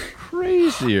even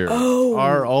crazier.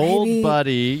 Our old maybe.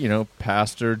 buddy,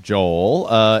 Pastor Joel,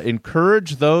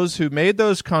 encouraged those who made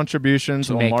those contributions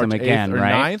To on make March them 8th again, or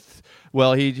right? 9th.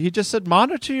 Well, he just said,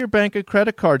 monitor your bank and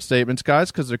credit card statements,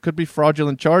 guys, because there could be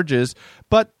fraudulent charges.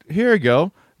 But here you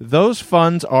go. Those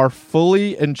funds are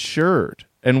fully insured.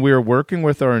 And we are working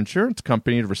with our insurance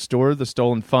company to restore the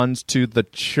stolen funds to the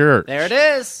church. there it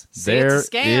is. See, it's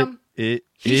a scam. It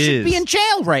He should be in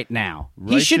jail right now.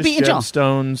 He should be in jail.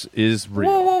 Gemstones is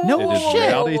real. No it is shit.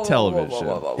 reality television.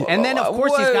 And then, of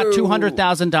course, he's got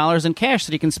 $200,000 in cash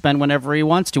that he can spend whenever he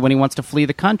wants to when he wants to flee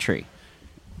the country.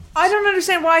 I don't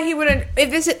understand why he wouldn't. If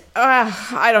this,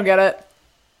 I don't get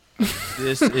it.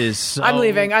 This is so I'm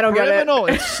leaving. I don't get it. criminal.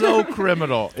 It's so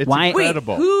criminal. It's Why-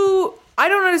 incredible. Who? I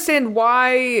don't understand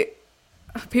why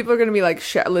people are going to be like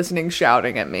listening,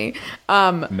 shouting at me.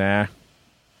 Nah.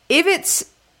 If it's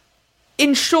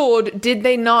insured, did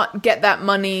they not get that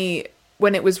money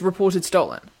when it was reported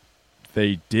stolen?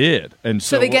 They did. And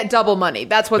So they get double money.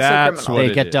 That's what's That's so criminal. what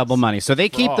They it get is. double money. So they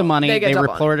keep the Fraud. money, They get they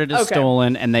double report it money. as Okay.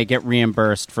 stolen, and they get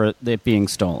reimbursed for it being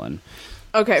stolen.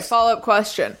 Okay, follow-up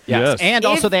question. Yes. And If-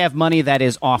 also they have money that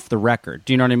is off the record.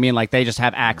 Do you know what I mean? Like they just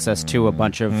have access to a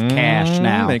bunch of cash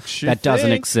now makes you that doesn't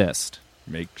think. exist.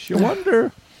 Makes you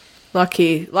wonder.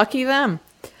 Lucky them.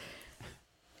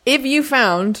 If you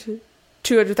found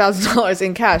 $200,000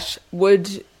 in cash,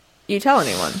 would you tell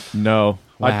anyone? No.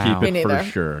 I'd Wow. keep Me it for neither.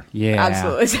 sure. Yeah.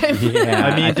 Absolutely. Yeah,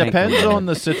 I mean, it think depends we would. on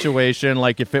the situation.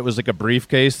 Like, if it was like a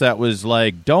briefcase that was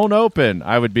like, don't open,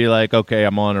 I would be like, okay,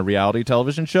 I'm on a reality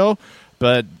television show.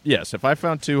 But yes, if I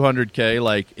found $200K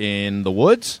like in the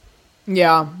woods,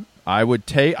 Yeah. I would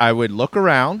look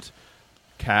around,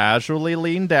 casually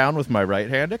lean down with my right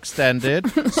hand extended,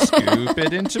 scoop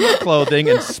it into my clothing,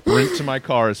 and sprint to my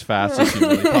car as fast as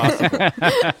humanly possible.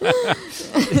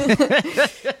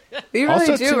 You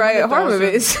really Also, do, right? Horror 200,000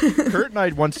 movies. Kurt and I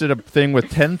once did a thing with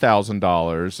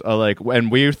 $10,000,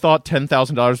 and we thought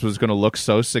 $10,000 was going to look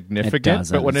so significant,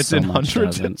 doesn't. but when it's So in much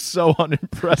hundreds, doesn't. it's so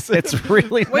unimpressive. It's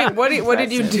really Wait, not what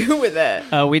did you do with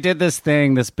it? we did this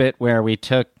bit where we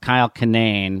took Kyle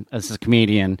Kinane, this is a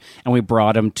comedian, and we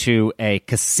brought him to a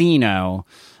casino.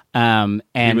 And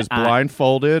he was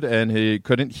blindfolded and he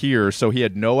couldn't hear, so he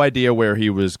had no idea where he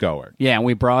was going. Yeah, and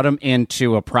we brought him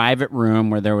into a private room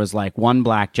where there was like one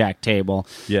blackjack table.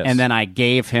 Yes. And then I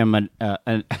gave him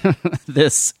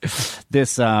this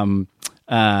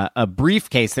a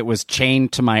briefcase that was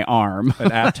chained to my arm. An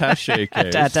attaché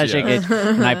case. Attaché yeah. case.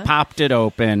 And I popped it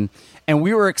open. And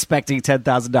we were expecting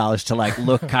 $10,000 to like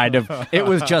look kind of. It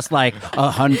was just like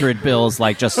 100 bills,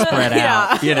 like just spread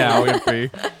out, you know. Wimpy.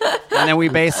 And then we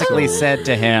basically said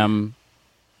to him,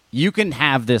 "You can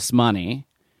have this money,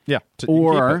 Yeah.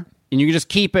 or and you can just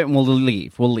keep it, and we'll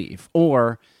leave. We'll leave,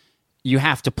 or you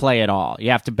have to play it all.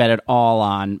 You have to bet it all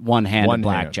on one-handed One hand.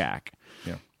 blackjack."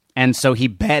 Yeah. And so he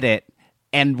bet it,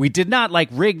 and we did not like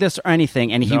rig this or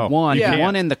anything. And he No. won. Yeah. He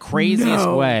won in the craziest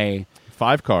way.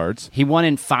 5 cards. He won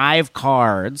in 5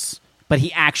 cards, but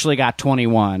he actually got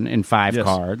 21 in 5 Yes.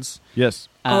 cards. Yes.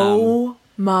 Oh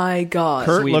my god.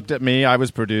 Kurt we- looked at me. I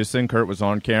was producing. Kurt was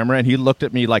on camera, and he looked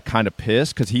at me like kind of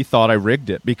pissed because he thought I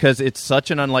rigged it because it's such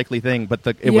an unlikely thing. But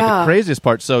with the craziest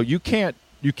part, so you can't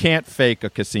fake a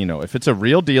casino. If it's a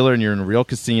real dealer and you're in a real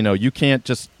casino, you can't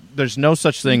just. There's no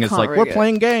such thing as can't like rig we're it.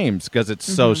 playing games because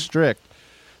it's so strict.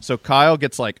 So Kyle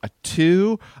gets like a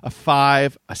 2, a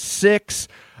 5, a 6.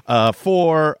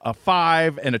 4, a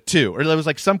 5, and a 2, or there was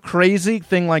like some crazy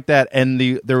thing like that. And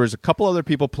there was a couple other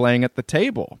people playing at the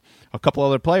table, a couple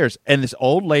other players, and this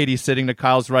old lady sitting to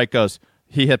Kyle's right goes,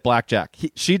 "He hit blackjack."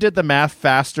 She did the math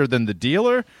faster than the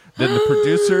dealer, than the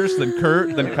producers, than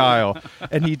Kurt, than Kyle,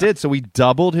 and he did. So we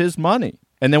doubled his money,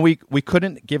 and then we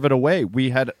couldn't give it away.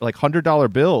 We had like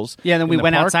 $100 bills. Yeah, and then we in the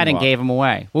went outside parking and lot. gave them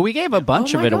away. Well, we gave a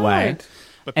bunch Oh of my it away. God.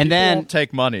 But and people then won't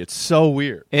take money. It's so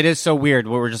weird. it is so weird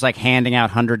where we're just like handing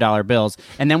out $100 bills.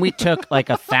 And then we took like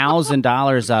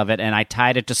 $1,000 of it and I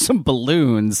tied it to some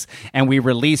balloons and we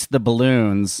released the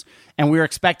balloons. And we were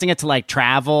expecting it to like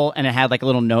travel, and it had like a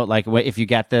little note like, if you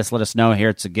get this, let us know. Here,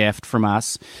 it's a gift from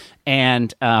us.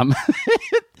 And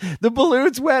the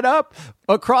balloons went up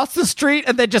across the street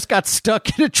and they just got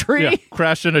stuck in a tree. Yeah,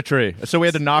 crashed in a tree. So we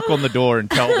had to knock on the door and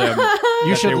tell them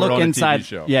You should look on inside. A TV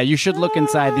show. Yeah, you should look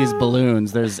inside these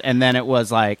balloons. And then it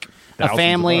was like a Thousands of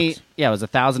family. bucks. Yeah, it was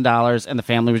 $1,000, and the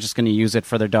family was just going to use it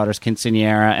for their daughter's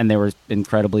quinceañera, and they were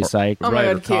incredibly psyched. Oh my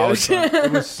Right, God, or college cute. fund.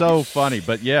 It was so funny,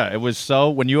 but yeah, it was so.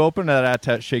 When you open that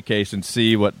attaché case and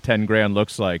see what 10 grand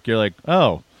looks like, you're like,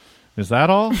 oh, Is that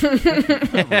all?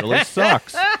 That really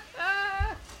sucks.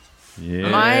 Yeah.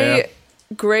 My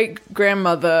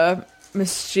great-grandmother,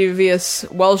 mischievous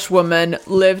Welsh woman,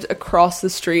 lived across the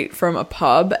street from a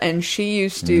pub, and she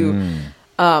used to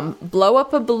blow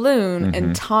up a balloon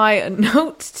and tie a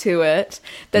note to it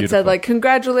that said, like,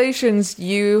 congratulations,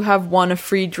 you have won a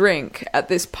free drink at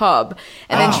this pub.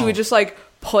 And then she would just, like,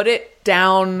 put it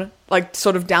down, like,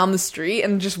 sort of down the street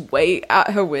and just wait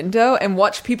at her window and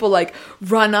watch people, like,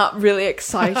 run up really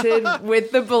excited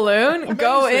with the balloon,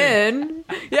 go in,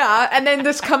 and then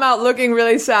just come out looking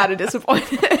really sad and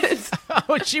disappointed.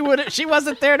 Oh, she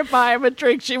wasn't there to buy him a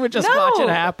drink. She would just watch it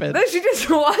happen. No, she just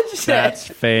watched it. That's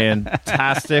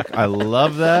fantastic. I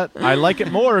love that. I like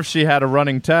it more if she had a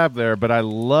running tab there, but I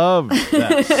love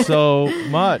that so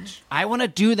much. I want to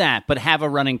do that, but have a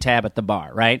running tab at the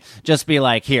bar, right? Just be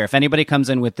like, here, if anybody comes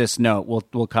in with this note,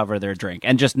 we'll cover their drink,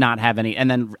 and just not have any. And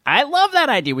then I love that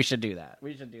idea. We should do that.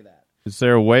 Is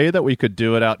there a way that we could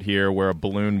do it out here where a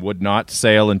balloon would not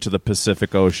sail into the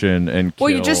Pacific Ocean and kill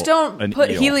Well, you just don't an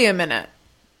put eel? helium in it.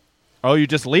 Oh, you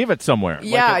just leave it somewhere.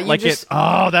 Yeah, you just...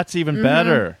 Oh, that's even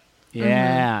better.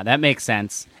 Yeah, that makes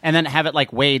sense. And then have it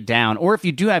like weighed down. Or if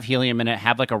you do have helium in it,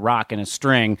 have like a rock and a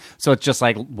string, so it's just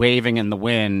like waving in the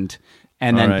wind.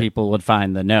 And then people would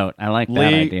find the note. I like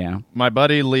that idea. My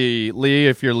buddy Lee. Lee,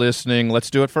 if you're listening,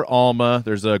 let's do it for Alma.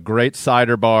 There's a great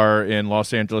cider bar in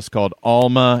Los Angeles called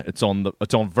Alma. It's on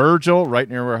Virgil, right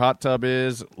near where Hot Tub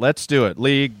is. Let's do it.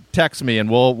 Lee, text me, and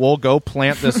we'll go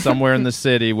plant this somewhere in the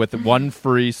city with one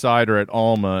free cider at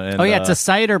Alma. And, it's a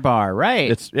cider bar, right?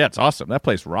 It's awesome. That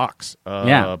place rocks.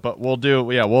 But we'll do.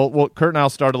 Yeah, we'll Kurt and I'll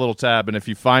start a little tab, and if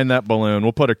you find that balloon,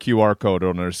 we'll put a QR code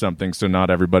on it or something, so not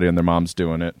everybody and their mom's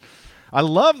doing it. I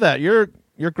love that. Your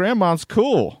grandma's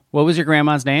cool. What was your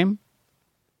grandma's name?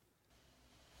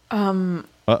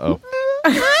 Uh-oh.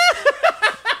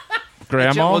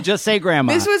 Grandma? We'll just say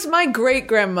grandma. This was my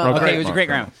great-grandmother. Okay, it was your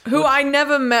great-grandma. Who I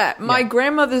never met. My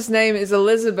grandmother's name is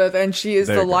Elizabeth, and she is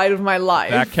the light of my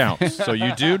life. That counts. So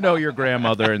you do know your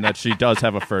grandmother and that she does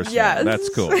have a first name. That's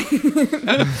cool.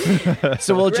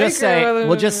 So we'll just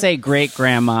say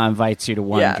great-grandma invites you to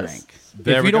one drink.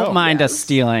 If you don't mind us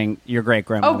stealing your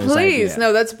great-grandmother's please. idea.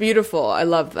 No, that's beautiful. I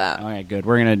love that. All right, good.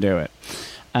 We're going to do it.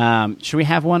 Should we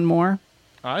have one more?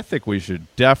 I think we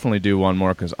should definitely do one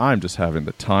more because I'm just having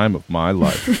the time of my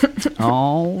life.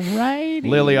 All right.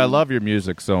 Lily, I love your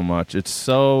music so much. It's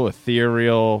so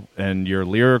ethereal, and your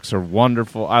lyrics are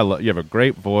wonderful. You have a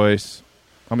great voice.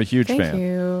 I'm a huge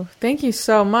fan. Thank you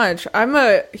so much. I'm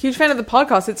a huge fan of the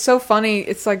podcast. It's so funny.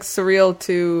 It's like surreal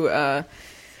to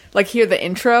hear the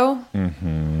intro.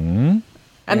 Mm-hmm.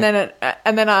 And then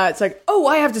it's like, oh,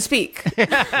 I have to speak.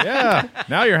 Yeah.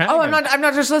 Now you're hanging. Oh, I'm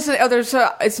not just listening. Oh,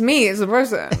 it's me. It's the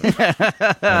person.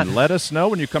 And let us know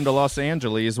when you come to Los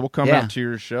Angeles. We'll come out to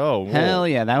your show. Hell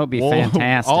yeah, that would be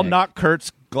fantastic. I'll knock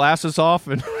Kurt's glasses off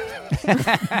and we'll be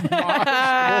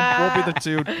the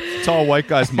two tall white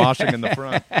guys moshing in the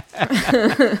front.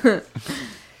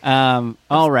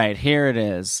 All right, here it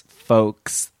is,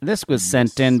 folks. This was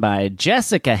sent in by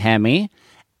Jessica Hemme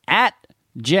at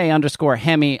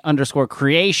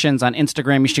J_Hemme_creations on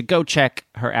Instagram. You should go check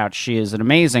her out. She is an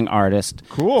amazing artist.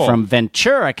 Cool. From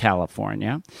Ventura,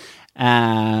 California.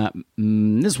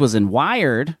 This was in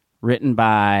Wired, written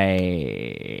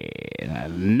by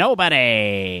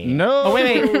nobody. No. Oh,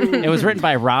 wait. It was written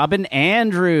by Robin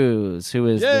Andrews, who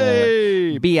is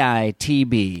the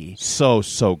BITB. So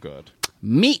good.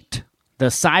 Meet the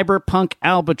Cyberpunk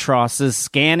Albatrosses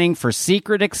scanning for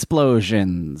secret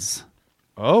explosions.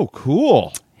 Oh,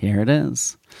 cool. Here it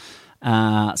is.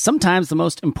 Sometimes the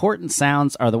most important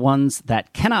sounds are the ones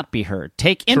that cannot be heard.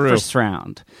 Take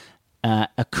infrasound.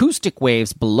 Acoustic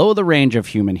waves below the range of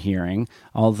human hearing,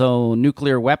 although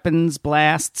nuclear weapons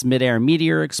blasts, mid-air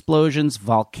meteor explosions,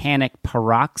 volcanic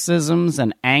paroxysms,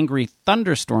 and angry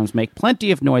thunderstorms make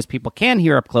plenty of noise people can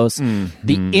hear up close. Mm-hmm.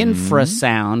 The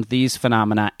infrasound these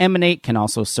phenomena emanate can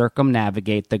also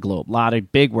circumnavigate the globe. A lot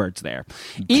of big words there.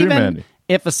 Too many.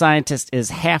 If a scientist is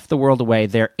half the world away,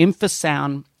 their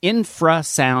infrasound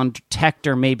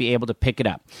detector may be able to pick it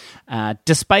up.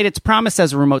 Despite its promise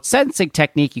as a remote sensing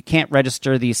technique, you can't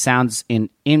register these sounds in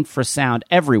infrasound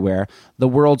everywhere. The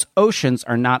world's oceans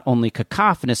are not only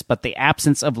cacophonous, but the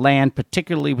absence of land,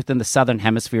 particularly within the southern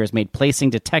hemisphere, has made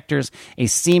placing detectors a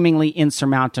seemingly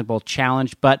insurmountable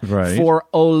challenge. But for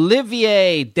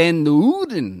Olivier Den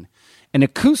Ouden, an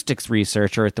acoustics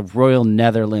researcher at the Royal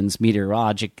Netherlands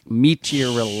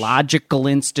Meteorological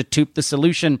Institute, the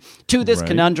solution to this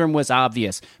conundrum was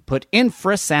obvious. Put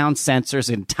infrasound sensors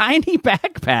in tiny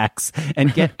backpacks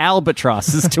and get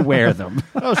albatrosses to wear them.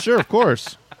 Oh, sure, of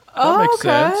course. That makes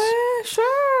sense.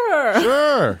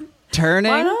 Sure.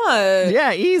 Turning, Why not?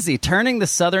 Yeah, easy. Turning the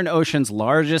Southern Ocean's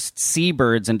largest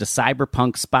seabirds into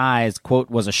cyberpunk spies, quote,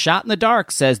 was a shot in the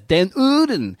dark, says Den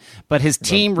Uden. But his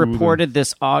team reported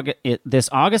this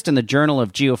August in the Journal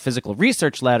of Geophysical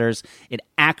Research Letters. It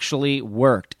actually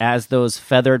worked as those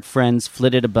feathered friends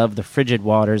flitted above the frigid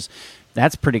waters.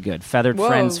 That's pretty good. Feathered Whoa,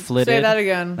 friends flitted. say that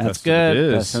again. That's That's good. some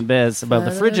biz. That's some biz. Above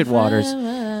the frigid waters.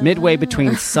 Midway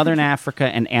between southern Africa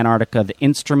and Antarctica, the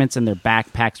instruments in their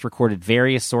backpacks recorded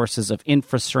various sources of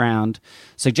infrasound,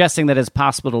 suggesting that it's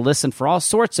possible to listen for all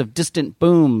sorts of distant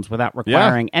booms without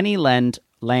requiring any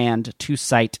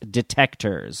land-to-site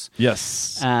detectors.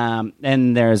 Yes.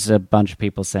 And there's a bunch of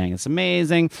people saying it's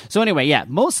amazing. So anyway, yeah,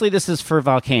 mostly this is for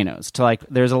volcanoes.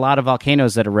 There's a lot of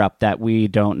volcanoes that erupt that we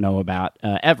don't know about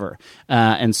ever.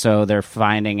 And so they're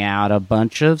finding out a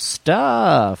bunch of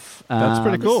stuff. That's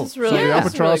pretty cool. is really- so the yeah,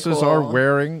 albatrosses that's really are cool.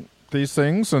 wearing these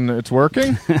things, and it's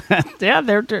working. Yeah,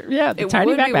 the It tiny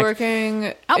would be backpacks. working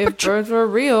if Albatro- birds were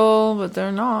real, but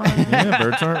they're not. Yeah,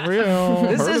 birds aren't real.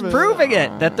 This Heard is of it. proving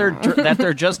it that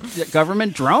they're just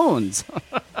government drones.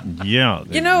 Yeah,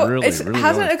 they You know, really, it really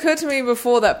hasn't are. occurred to me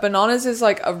before that bananas is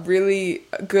like a really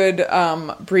good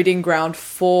breeding ground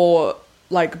for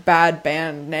like bad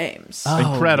band names.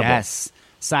 Incredible. Yes,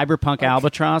 Cyberpunk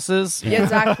Albatrosses. Yeah,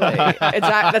 exactly.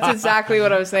 That's exactly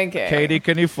what I was thinking. Katie,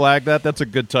 can you flag that? That's a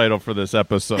good title for this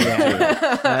episode. too.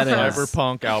 That is.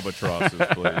 Cyberpunk albatrosses,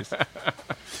 please.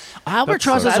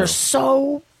 Albatrosses That's so are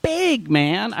so big,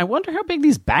 man. I wonder how big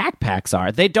these backpacks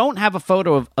are. They don't have a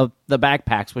photo of the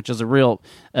backpacks, which is a real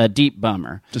deep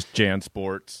bummer. Just Jan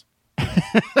Sports.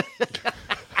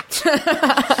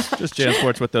 Just Jan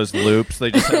Sports with those loops.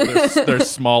 They just have their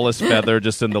smallest feather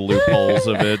just in the loopholes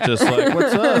of it. Just like,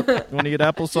 what's up? Want to get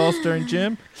applesauce during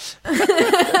gym? That's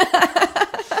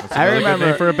I another good remember-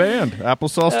 name for a band.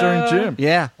 Applesauce during gym.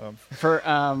 Yeah. For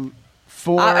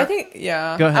I think,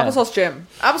 yeah. Go ahead. Applesauce Gym.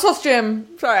 Applesauce Gym.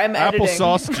 Sorry, I'm editing.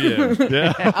 Applesauce gym.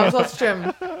 Yeah. Applesauce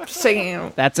Gym.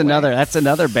 Singing. that's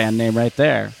another band name right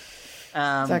there.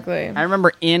 Exactly. I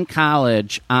remember in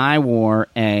college, I wore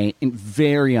a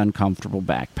very uncomfortable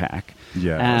backpack.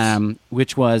 Yes. Why?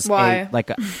 Which was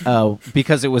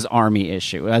because it was Army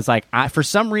issue. I was like, for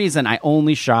some reason, I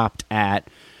only shopped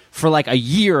for like a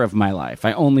year of my life.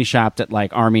 I only shopped at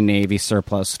like Army Navy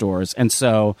surplus stores, and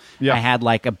so Yeah. I had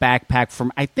like a backpack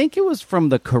from, I think it was from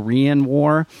the Korean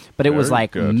War, but it was Very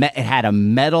like good. it had a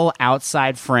metal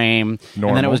outside frame, and then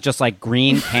it Normal. was just like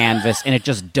green canvas, and it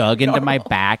just dug into my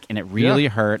back, and it really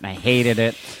hurt, and I hated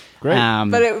it. Great.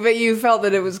 But you felt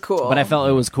that it was cool. But I felt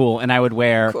it was cool, and I would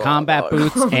wear Cool. combat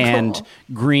boots and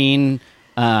green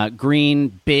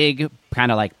big kind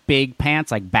of like big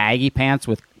pants, like baggy pants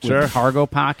with Sure. cargo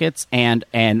pockets and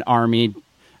an army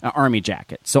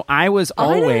jacket. So I was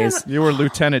always. You were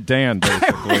Lieutenant Dan,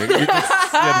 basically. You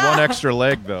had one extra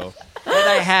leg, though. And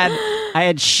I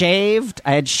had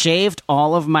shaved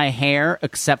all of my hair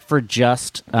except for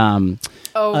just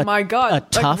Oh my god! a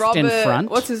tuft like in Robert, front?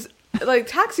 What's his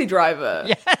Taxi Driver?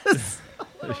 yes.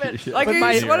 Like But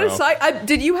my- what is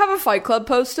did you have a Fight Club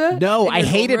poster? No, in I your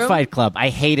hated room? Fight Club. I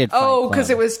hated Fight Oh, Club. because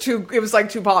it was too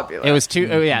popular. It was too.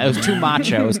 Oh yeah, it was too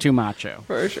macho. It was too macho.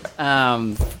 for sure.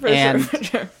 And For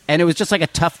sure. and it was just like a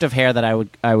tuft of hair that I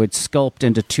would sculpt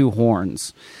into two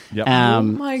horns. Yep. Oh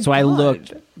my so I God.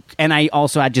 looked, and I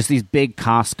also had just these big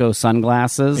Costco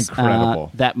sunglasses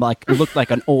Incredible. that like looked like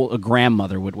a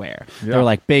grandmother would wear. They Yeah. were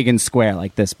like big and square,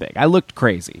 like this big. I looked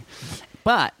crazy,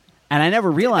 and I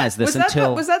never realized this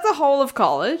until was that the whole of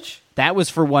college? that was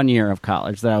for 1 year of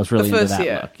college that I was really The into first that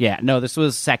year. look. Yeah, no, this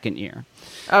was second year.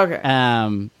 Okay.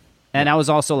 And I was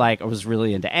also like, I was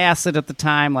really into acid at the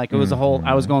time. Like it was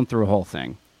I was going through a whole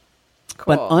thing.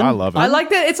 cool. But I love it. I like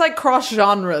that it's like cross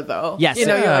genre though. Yes. You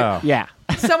know, you're like yeah.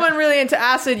 someone really into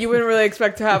acid, you wouldn't really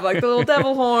expect to have like the little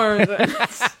devil horns.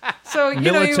 So you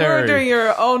know you were Military. doing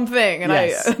your own thing, and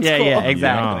Yes. it's Yeah, cool. yeah,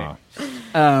 exactly.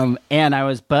 And I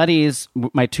was buddies.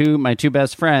 My two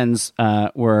best friends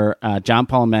were John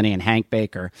Palomeni and Hank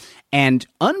Baker. And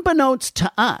unbeknownst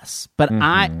to us, but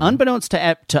unbeknownst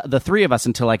to the three of us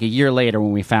until like a year later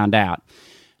when we found out,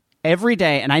 every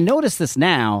day, and I notice this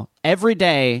now, every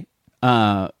day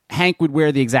Hank would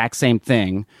wear the exact same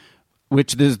thing,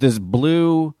 which is this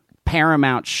blue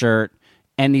Paramount shirt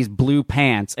and these blue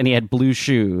pants, and he had blue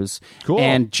shoes. Cool.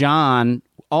 And John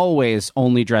always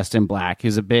only dressed in black. He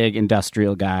was a big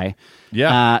industrial guy.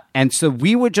 Yeah. And so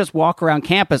we would just walk around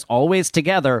campus always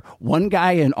together, one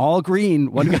guy in all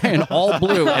green, one guy in all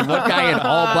blue, and one guy in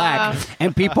all black.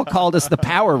 And people called us the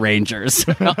Power Rangers.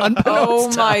 Oh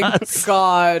unbeknownst to my us.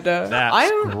 god!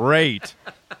 That's great.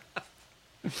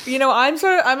 You know,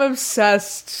 I'm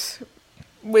obsessed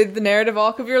with the narrative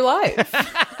arc of your life.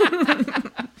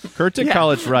 Kurt did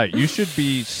college right. You should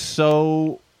be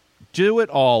do it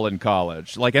all in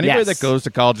college. Like anybody that goes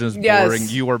to college and is boring,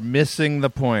 you are missing the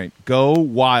point. Go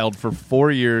wild for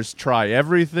 4 years. Try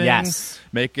everything. Yes.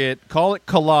 Call it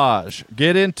collage.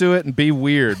 Get into it and be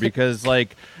weird because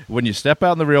like when you step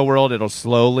out in the real world, it'll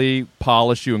slowly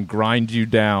polish you and grind you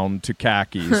down to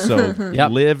khakis. So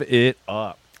live it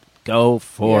up. Go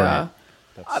for it.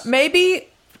 Maybe,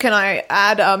 can I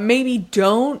add, maybe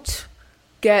don't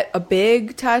get a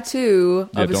big tattoo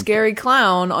of a scary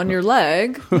clown on your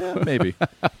leg. Yeah, maybe.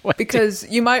 Because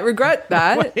you might regret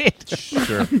that.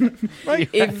 Sure.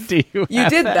 If you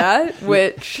did that,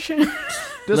 which...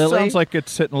 This Lillie? sounds like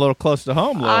it's hitting a little close to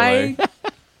home, Lillie. I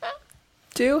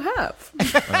do have.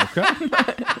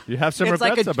 Okay. You have some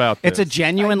regrets about this. It's a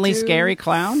genuinely scary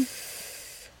clown?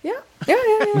 Yeah.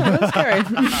 That's scary.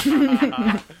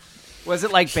 Was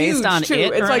it like based on too.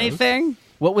 it It's or like anything?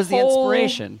 What was the whole-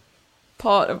 inspiration?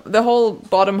 The whole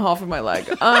bottom half of my leg.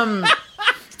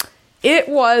 It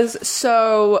was,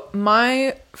 so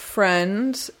my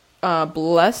friend,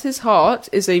 bless his heart,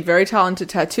 is a very talented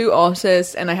tattoo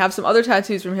artist, and I have some other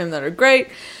tattoos from him that are great.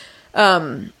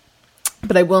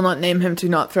 But I will not name him to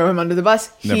not throw him under the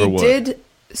bus. Never would. Did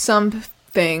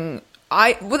something.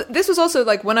 This was also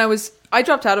like when I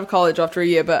dropped out of college after a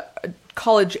year, but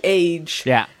college age.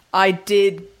 Yeah. I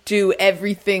did do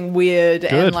everything weird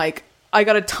and like I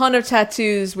got a ton of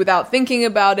tattoos without thinking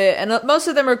about it, and most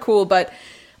of them are cool, but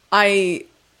I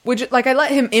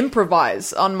let him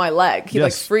improvise on my leg. He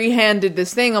like free-handed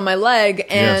this thing on my leg,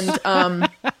 and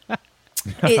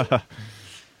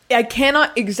I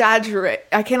cannot exaggerate.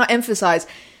 I cannot emphasize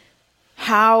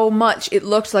how much it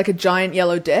looked like a giant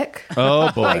yellow dick. Oh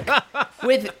boy.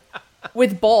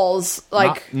 With balls,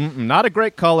 like not a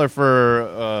great color for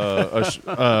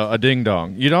a ding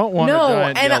dong. You don't want a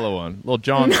giant yellow one, little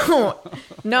John.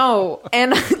 No,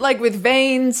 and like with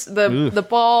veins, the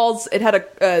balls. It had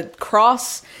a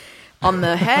cross on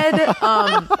the head,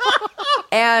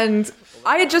 and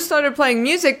I had just started playing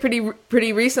music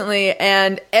pretty recently,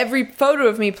 and every photo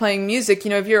of me playing music,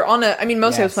 if you're on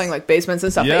mostly I was playing like basements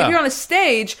and stuff, but if you're on a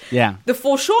stage, the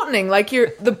foreshortening, like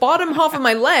the bottom half of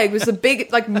my leg was the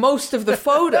big, like most of the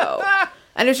photo,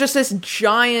 and it's just this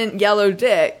giant yellow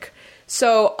dick.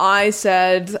 So I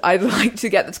said, I'd like to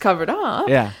get this covered up.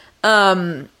 Yeah.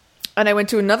 And I went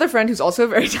to another friend who's also a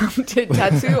very talented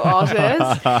tattoo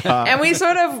artist, and we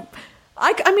sort of...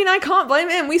 I can't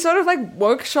blame him. We sort of like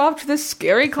workshopped this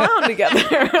scary clown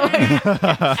together.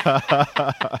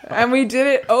 And we did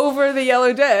it over the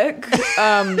yellow dick,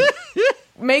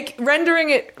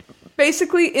 rendering it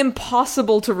basically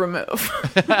impossible to remove.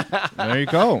 There you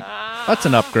go. That's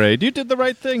an upgrade. You did the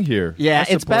right thing here. Yeah,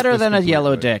 it's better than a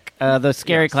yellow completely. dick. The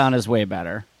scary clown is way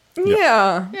better.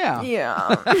 Yeah.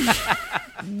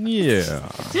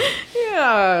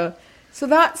 So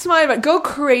that's my advice. Go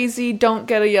crazy. Don't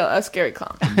get a scary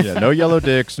clown. Yeah, no yellow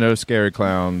dicks, no scary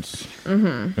clowns.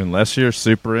 Unless you're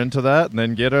super into that, and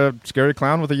then get a scary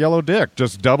clown with a yellow dick.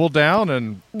 Just double down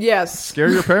and scare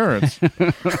your parents.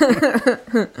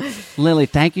 Lillie,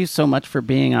 thank you so much for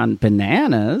being on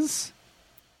Bananas.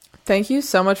 Thank you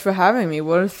so much for having me.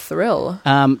 What a thrill.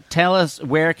 Tell us,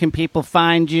 where can people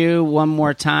find you? One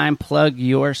more time, plug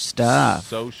your stuff.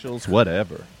 Socials,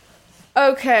 whatever.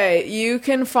 Okay, you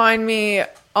can find me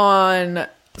on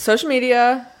social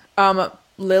media.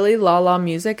 Lillie Lala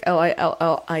Music,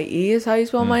 Lillie is how you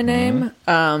spell my name.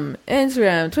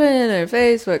 Instagram, Twitter,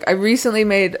 Facebook. I recently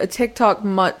made a TikTok,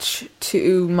 much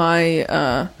to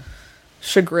my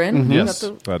chagrin. Yes,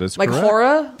 that is like correct.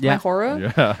 horror. Yeah. My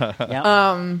horror.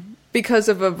 Yeah. Because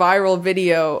of a viral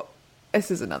video.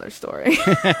 This is another story.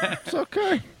 It's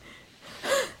okay.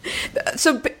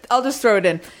 So I'll just throw it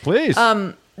in. Please.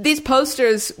 These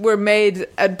posters were made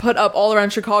and put up all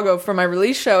around Chicago for my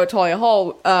release show at Talia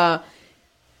Hall, and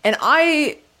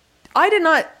I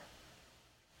didn't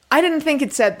think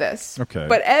it said this. Okay.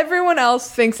 But everyone else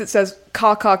thinks it says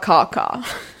 "ka ka ka ka."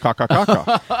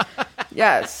 Ka.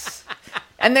 Yes.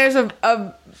 And there's a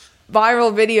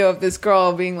viral video of this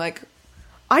girl being like,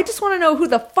 "I just want to know who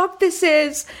the fuck this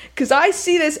is, because I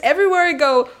see this everywhere I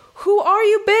go. Who are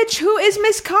you, bitch? Who is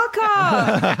Miss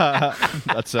Kaka?"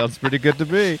 That sounds pretty good to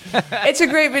me. It's a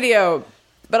great video,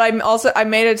 but I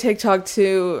made a TikTok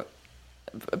to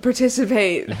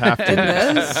participate in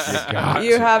this.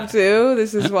 You have to.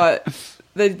 This is what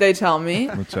they tell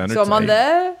me. So I'm on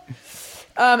there,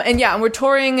 and we're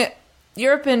touring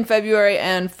Europe in February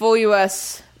and full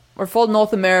US or full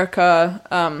North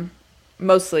America,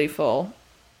 mostly full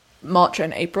March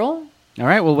and April. All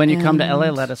right, well, when you come to LA,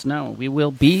 let us know. We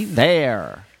will be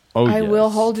there. Oh, I yes. will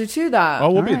hold you to that. Oh,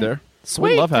 we'll All be right. there.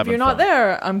 Sweet. love If having you're not fun.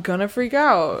 there, I'm gonna freak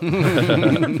out.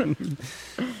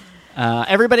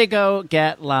 Everybody go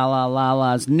get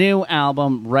Lala's new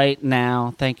album right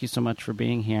now. Thank you so much for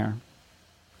being here.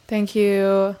 Thank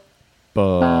you.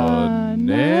 Bananas.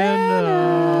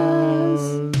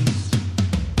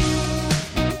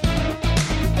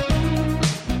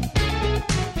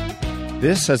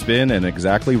 This has been an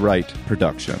Exactly Right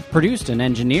production. Produced and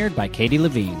engineered by Katie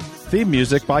Levine. Theme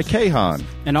music by Kahan.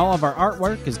 And all of our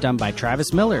artwork is done by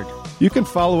Travis Millard. You can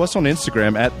follow us on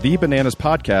Instagram at The Bananas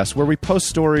Podcast, where we post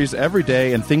stories every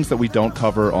day and things that we don't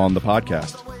cover on the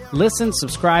podcast. Listen,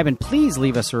 subscribe, and please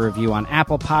leave us a review on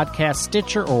Apple Podcasts,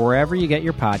 Stitcher, or wherever you get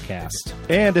your podcast.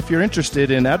 And if you're interested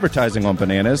in advertising on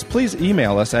Bananas, please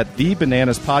email us at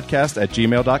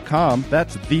thebananaspodcast@gmail.com.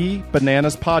 That's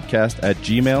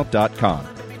thebananaspodcast@gmail.com.